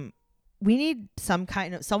some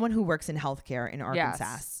kind of someone who works in healthcare in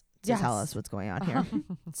Arkansas. To tell us what's going on here.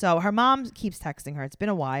 So her mom keeps texting her. It's been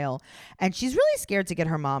a while. And she's really scared to get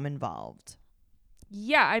her mom involved.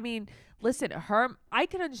 Yeah. I mean, listen, I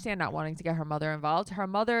can understand not wanting to get her mother involved. Her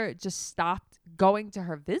mother just stopped going to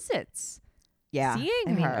her visits. Yeah.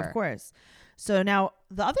 Seeing her. Of course. So now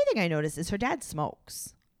the other thing I noticed is her dad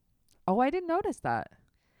smokes. Oh, I didn't notice that.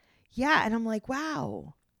 Yeah. And I'm like,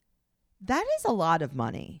 wow, that is a lot of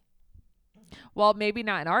money. Well, maybe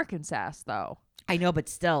not in Arkansas, though. I know, but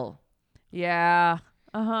still. Yeah.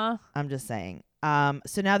 Uh-huh. I'm just saying.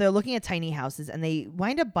 So now they're looking at tiny houses and they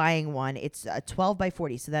wind up buying one. It's 12 by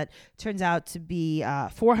 40. So that turns out to be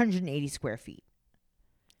 480 square feet.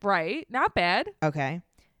 Right. Not bad. Okay.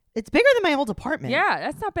 It's bigger than my old apartment. Yeah,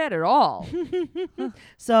 that's not bad at all.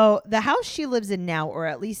 So the house she lives in now, or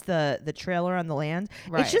at least the trailer on the land,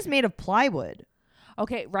 it's just made of plywood.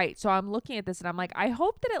 Okay, right. So I'm looking at this and I'm like, I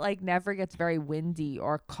hope that it like never gets very windy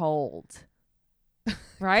or cold.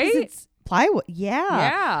 Right? It's plywood.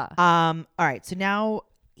 Yeah. Yeah. All right. So now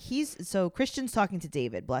so Christian's talking to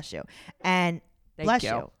David, bless you. And bless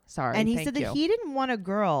you. Sorry. And he said that he didn't want a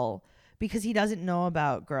girl because he doesn't know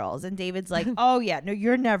about girls. And David's like, oh yeah, no,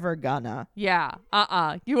 you're never gonna. Yeah.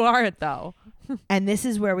 You aren't though. And this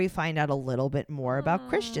is where we find out a little bit more about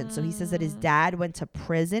Christian. So he says that his dad went to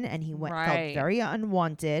prison and he felt very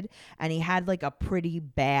unwanted, and he had like a pretty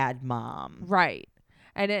bad mom. Right.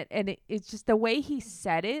 And it's just the way he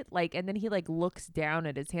said it, like, and then he like looks down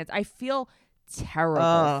at his hands. I feel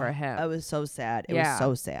terrible for him. It was so sad. It was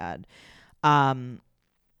so sad.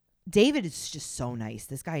 David is just so nice.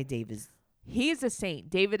 This guy, Dave, he's a saint.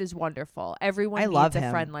 David is wonderful. Everyone needs love a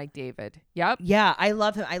him. friend like David. Yep. Yeah, I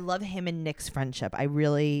love him. I love him and Nick's friendship. I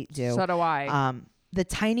really do. So do I. The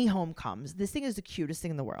tiny home comes. This thing is the cutest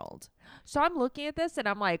thing in the world. So I'm looking at this and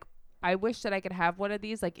I'm like, I wish that I could have one of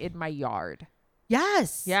these like in my yard.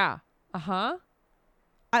 Yes. Yeah. Uh-huh.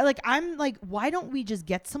 I'm like, why don't we just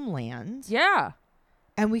get some land? Yeah.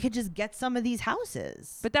 And we could just get some of these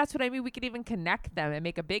houses. But that's what I mean. We could even connect them and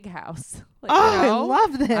make a big house. Like, I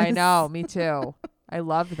love this. I know. Me too. I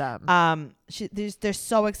love them. They're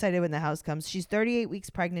so excited when the house comes. She's 38 weeks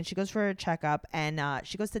pregnant. She goes for her checkup, and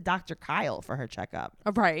she goes to Dr. Kyle for her checkup.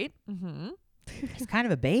 Right. Mm-hmm. He's kind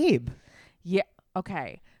of a babe. Yeah.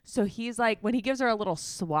 Okay. So he's like, when he gives her a little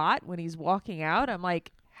swat when he's walking out, I'm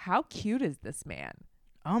like, how cute is this man?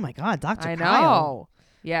 Oh my God, Dr. I Kyle. know.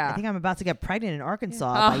 Yeah. I think I'm about to get pregnant in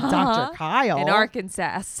Arkansas by Dr. Kyle. In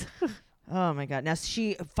Arkansas. Oh my God. Now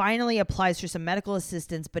she finally applies for some medical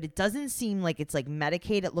assistance, but it doesn't seem like it's like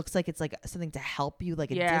Medicaid. It looks like it's like something to help you,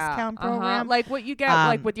 like a discount program. Like what you get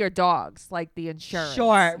like with your dogs, like the insurance.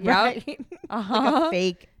 Sure. Yep. Right. Like a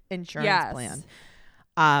fake insurance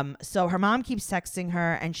plan. So her mom keeps texting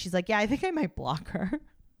her and she's like, yeah, I think I might block her.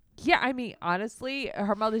 Yeah. I mean, honestly,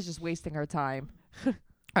 her mother's just wasting her time.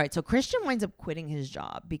 All right, so Christian winds up quitting his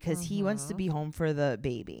job because he wants to be home for the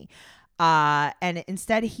baby. And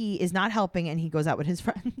instead he is not helping and he goes out with his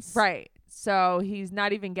friends. Right. So he's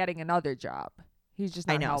not even getting another job. He's just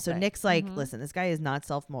not helping. So Nick's like, listen, this guy is not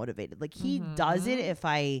self-motivated. Like he does it if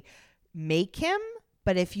I make him,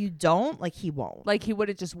 but if you don't, like he won't. Like he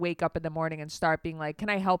wouldn't just wake up in the morning and start being like, can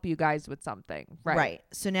I help you guys with something? Right.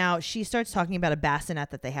 So now she starts talking about a bassinet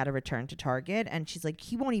that they had to return to Target. And she's like,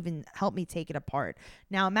 he won't even help me take it apart.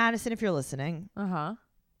 Now, Madison, if you're listening.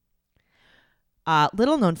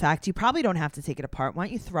 Little known fact, you probably don't have to take it apart. Why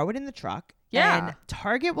don't you throw it in the truck? Yeah. And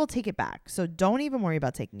Target will take it back. So don't even worry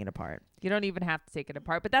about taking it apart. You don't even have to take it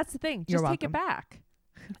apart. But that's the thing. Just take it back.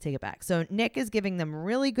 Take it back. So Nick is giving them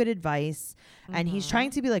really good advice and he's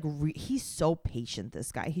trying to be like, he's so patient,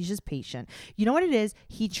 this guy. He's just patient. You know what it is?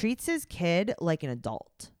 He treats his kid like an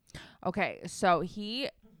adult. Okay. So he,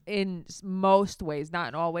 in most ways, not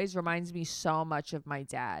in all ways, reminds me so much of my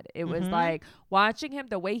dad. It was like watching him,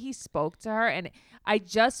 the way he spoke to her. And I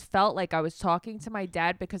just felt like I was talking to my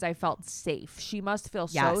dad because I felt safe. She must feel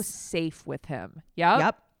so safe with him.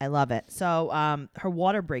 Yep. I love it. So her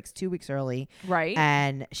water breaks 2 weeks early. Right.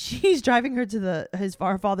 And she's driving her to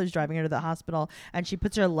her father's driving her to the hospital and she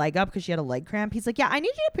puts her leg up because she had a leg cramp. He's like, yeah, I need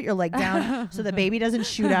you to put your leg down so the baby doesn't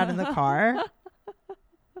shoot out in the car.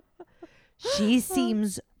 She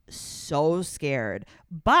seems so scared,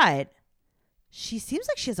 but she seems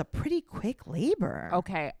like she has a pretty quick labor.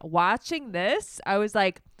 Okay. Watching this, I was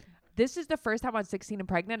like, this is the first time I'm 16 and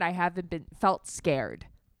pregnant I haven't felt scared.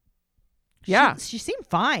 Yeah. She seemed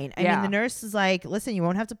fine. I mean, the nurse is like, listen, you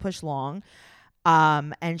won't have to push long.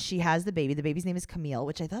 And she has the baby. The baby's name is Camille,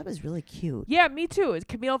 which I thought was really cute. Yeah, me too. It's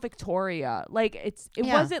Camille Victoria. Like it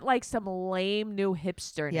wasn't like some lame new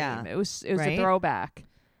hipster name. It was a throwback.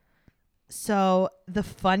 So the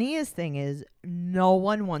funniest thing is no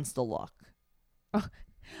one wants to look.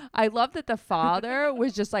 I love that the father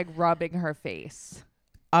was just like rubbing her face.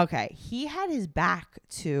 Okay. He had his back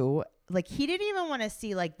to, like, he didn't even want to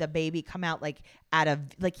see like the baby come out like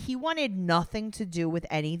he wanted nothing to do with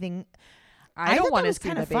anything. I don't want to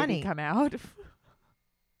see the baby come out.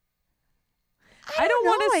 I don't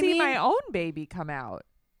want to see my own baby come out.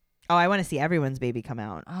 Oh, I want to see everyone's baby come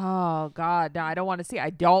out. Oh God, no, I don't want to see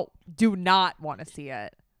it. Do not want to see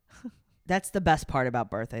it. That's the best part about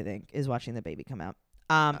birth, I think, is watching the baby come out.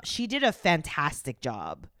 She did a fantastic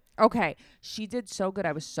job. Okay, she did so good.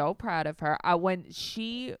 I was so proud of her. When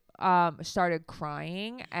she started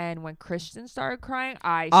crying and when Christian started crying,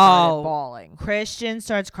 I started bawling. Christian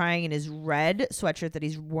starts crying in his red sweatshirt that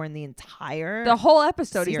he's worn the whole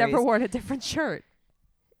episode. Series. He's never worn a different shirt.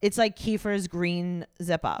 It's like Kiefer's green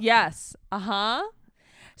zip up. Yes.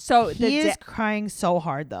 So he is crying so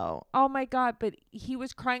hard though. Oh my God! But he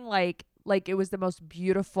was crying like it was the most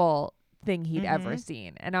beautiful thing he'd ever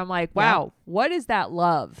seen, and I'm like, wow, what is that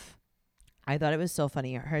love? I thought it was so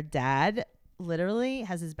funny. Her dad literally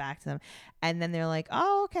has his back to them, and then they're like,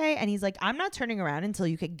 oh, okay, and he's like, I'm not turning around until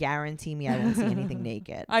you could guarantee me I won't see anything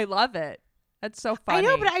naked. I love it. That's so funny. I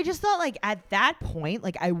know, but I just thought, like, at that point,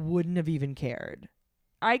 like, I wouldn't have even cared.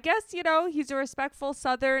 I guess, you know, he's a respectful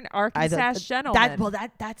Southern Arkansas gentleman.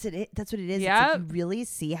 That's it. That's what it is. Yep. It's like you really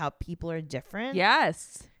see how people are different.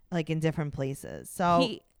 Yes. Like in different places.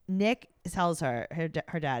 So Nick tells her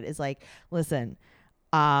dad is like, listen,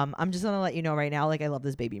 I'm just going to let you know right now, like, I love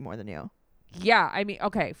this baby more than you. Yeah. I mean,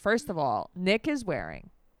 okay. First of all, Nick is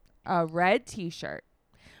wearing a red t-shirt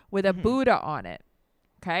with a Buddha on it.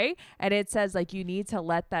 Okay. And it says, like, you need to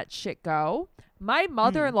let that shit go. My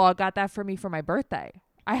mother-in-law got that for me for my birthday.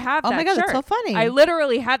 I have that shirt. Oh my God, that's so funny. I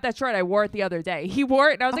literally had that shirt. I wore it the other day. He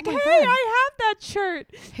wore it and I was like, hey, God. I have that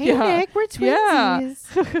shirt. Hey, Nick, we're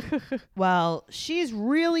twinsies. Yeah. Well, she's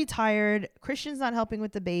really tired. Christian's not helping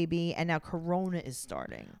with the baby. And now Corona is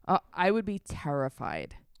starting. I would be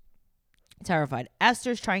terrified.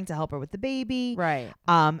 Esther's trying to help her with the baby. Right.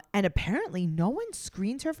 And apparently no one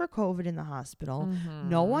screened her for COVID in the hospital.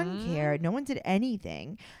 No one cared. No one did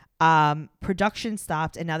anything. Production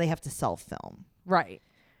stopped and now they have to self-film. Right.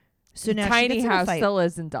 So now Tiny House still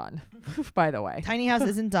isn't done, by the way. Tiny House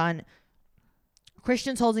isn't done.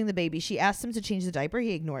 Christian's holding the baby. She asks him to change the diaper.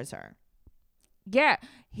 He ignores her. Yeah.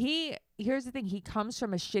 Here's the thing. He comes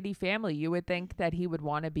from a shitty family. You would think that he would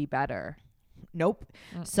want to be better. Nope.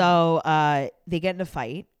 So they get in a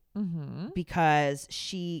fight Mm-hmm. because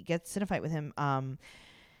she gets in a fight with him.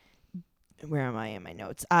 Where am I in my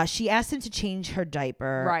notes? She asked him to change her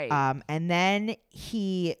diaper. Right. And then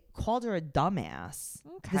he called her a dumbass.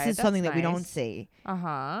 Okay, This is something that we don't see.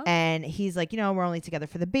 Uh-huh. And he's like, you know, we're only together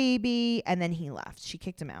for the baby. And then he left. She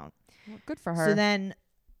kicked him out. Well, good for her. So then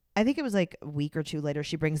I think it was like a week or two later,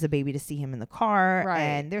 she brings the baby to see him in the car. Right.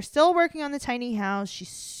 And they're still working on the tiny house. She's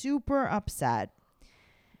super upset.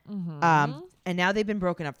 Mm-hmm. And now they've been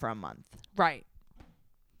broken up for a month. Right.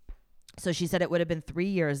 So she said it would have been 3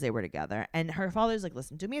 years they were together. And her father's like,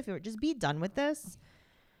 listen, do me a favor. Just be done with this.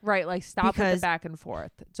 Right. Like, stop with Because the back and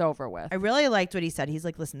forth. It's over with. I really liked what he said. He's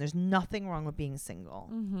like, listen, there's nothing wrong with being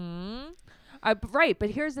single. Mm-hmm. Right.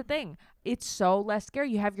 But here's the thing. It's so less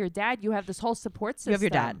scary. You have your dad. You have this whole support system. You have your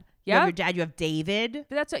dad. Yeah. You have your dad. You have David.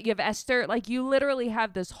 But that's what you have, Esther. Like, you literally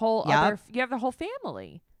have this whole other. You have the whole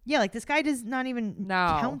family. Yeah, like this guy does not even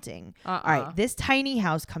counting. All right, this tiny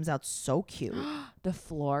house comes out so cute. The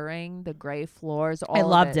flooring, the gray floors, all I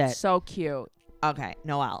loved of it. it. So cute. Okay,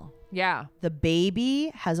 Noelle. Yeah. The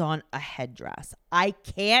baby has on a headdress. I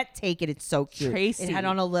can't take it. It's so cute. Tracy. It had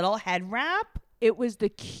on a little head wrap. It was the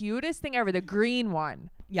cutest thing ever. The green one.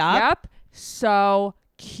 Yep. So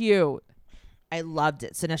cute. I loved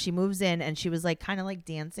it. So now she moves in and she was like kind of like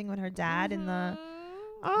dancing with her dad in the...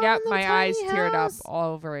 Yep, the my eyes tiny teared up house.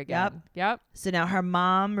 all over again. Yep. So now her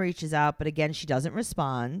mom reaches out, but again, she doesn't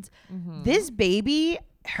respond. Mm-hmm. This baby,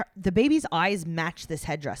 the baby's eyes match this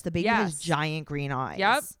headdress. The baby has giant green eyes.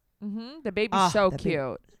 Yep. Mm-hmm. The baby's so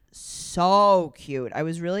cute. So cute. I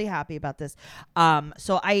was really happy about this.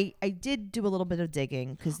 So I did do a little bit of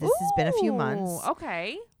digging because this has been a few months.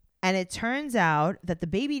 Okay. And it turns out that the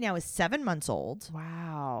baby now is 7 months old.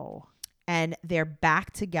 Wow. And they're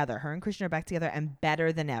back together. Her and Christian are back together and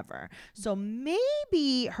better than ever. So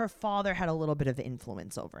maybe her father had a little bit of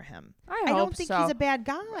influence over him. I don't think so. he's a bad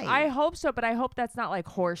guy. I hope so, but I hope that's not like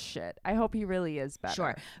horse shit. I hope he really is better.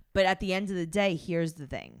 Sure. But at the end of the day, here's the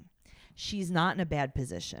thing. She's not in a bad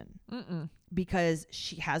position. Because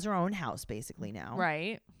she has her own house basically now.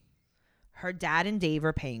 Right. Her dad and Dave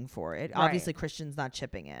are paying for it. Right. Obviously, Christian's not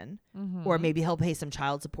chipping in. Mm-hmm. Or maybe he'll pay some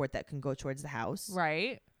child support that can go towards the house.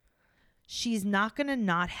 Right. She's not going to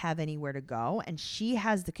not have anywhere to go. And she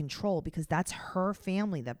has the control because that's her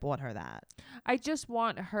family that bought her that. I just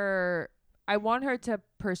want her... I want her to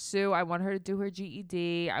pursue. I want her to do her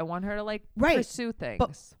GED. I want her to like pursue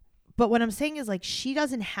things. But what I'm saying is like she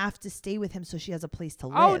doesn't have to stay with him so she has a place to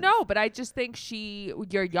live. Oh, no. But I just think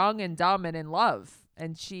you're young and dumb and in love.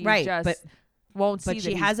 And she just won't see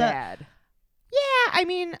that he's bad. Yeah, I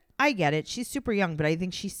mean, I get it. She's super young, but I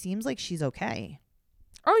think she seems like she's okay.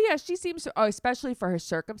 Oh, yeah. She seems, especially for her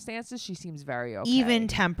circumstances, she seems very okay.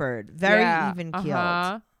 Even-tempered. Very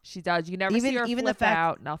even-keeled. She does. You never see her flip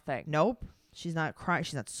out. Nothing. Nope. She's not crying.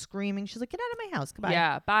 She's not screaming. She's like, get out of my house. Goodbye.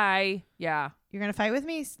 Yeah. Bye. Yeah. You're going to fight with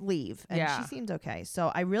me? Leave. And she seems okay.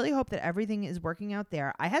 So I really hope that everything is working out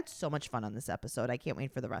there. I had so much fun on this episode. I can't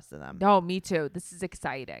wait for the rest of them. Oh, me too. This is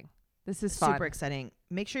exciting. This is fun. Super exciting.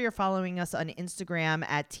 Make sure you're following us on Instagram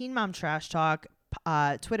at Teen Mom Trash Talk.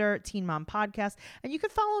 Twitter, Teen Mom Podcast. And you can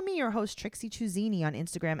follow me, your host, Trixie Tuzini, on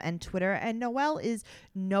Instagram and Twitter. And Noelle is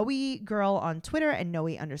Noe Girl on Twitter and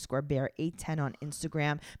Noe_Bear810 on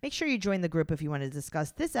Instagram. Make sure you join the group if you want to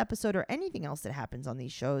discuss this episode or anything else that happens on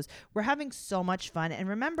these shows. We're having so much fun. And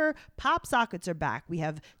remember, Pop Sockets are back. We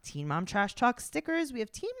have Teen Mom Trash Talk stickers. We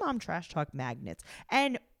have Teen Mom Trash Talk magnets.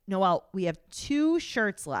 And Noelle, we have 2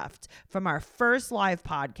 shirts left from our first live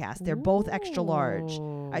podcast. They're both extra large.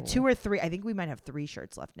 2 or 3. I think we might have 3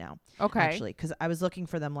 shirts left now. Okay. Actually, because I was looking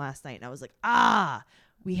for them last night and I was like,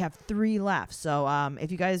 we have 3 left. So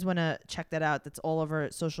if you guys want to check that out, that's all over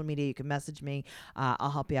social media. You can message me.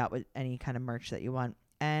 I'll help you out with any kind of merch that you want.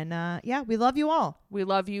 And yeah, we love you all. We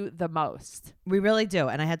love you the most. We really do.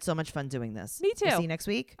 And I had so much fun doing this. Me too. We'll see you next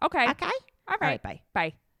week. Okay. Okay. All right. Bye.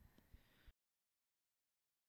 Bye.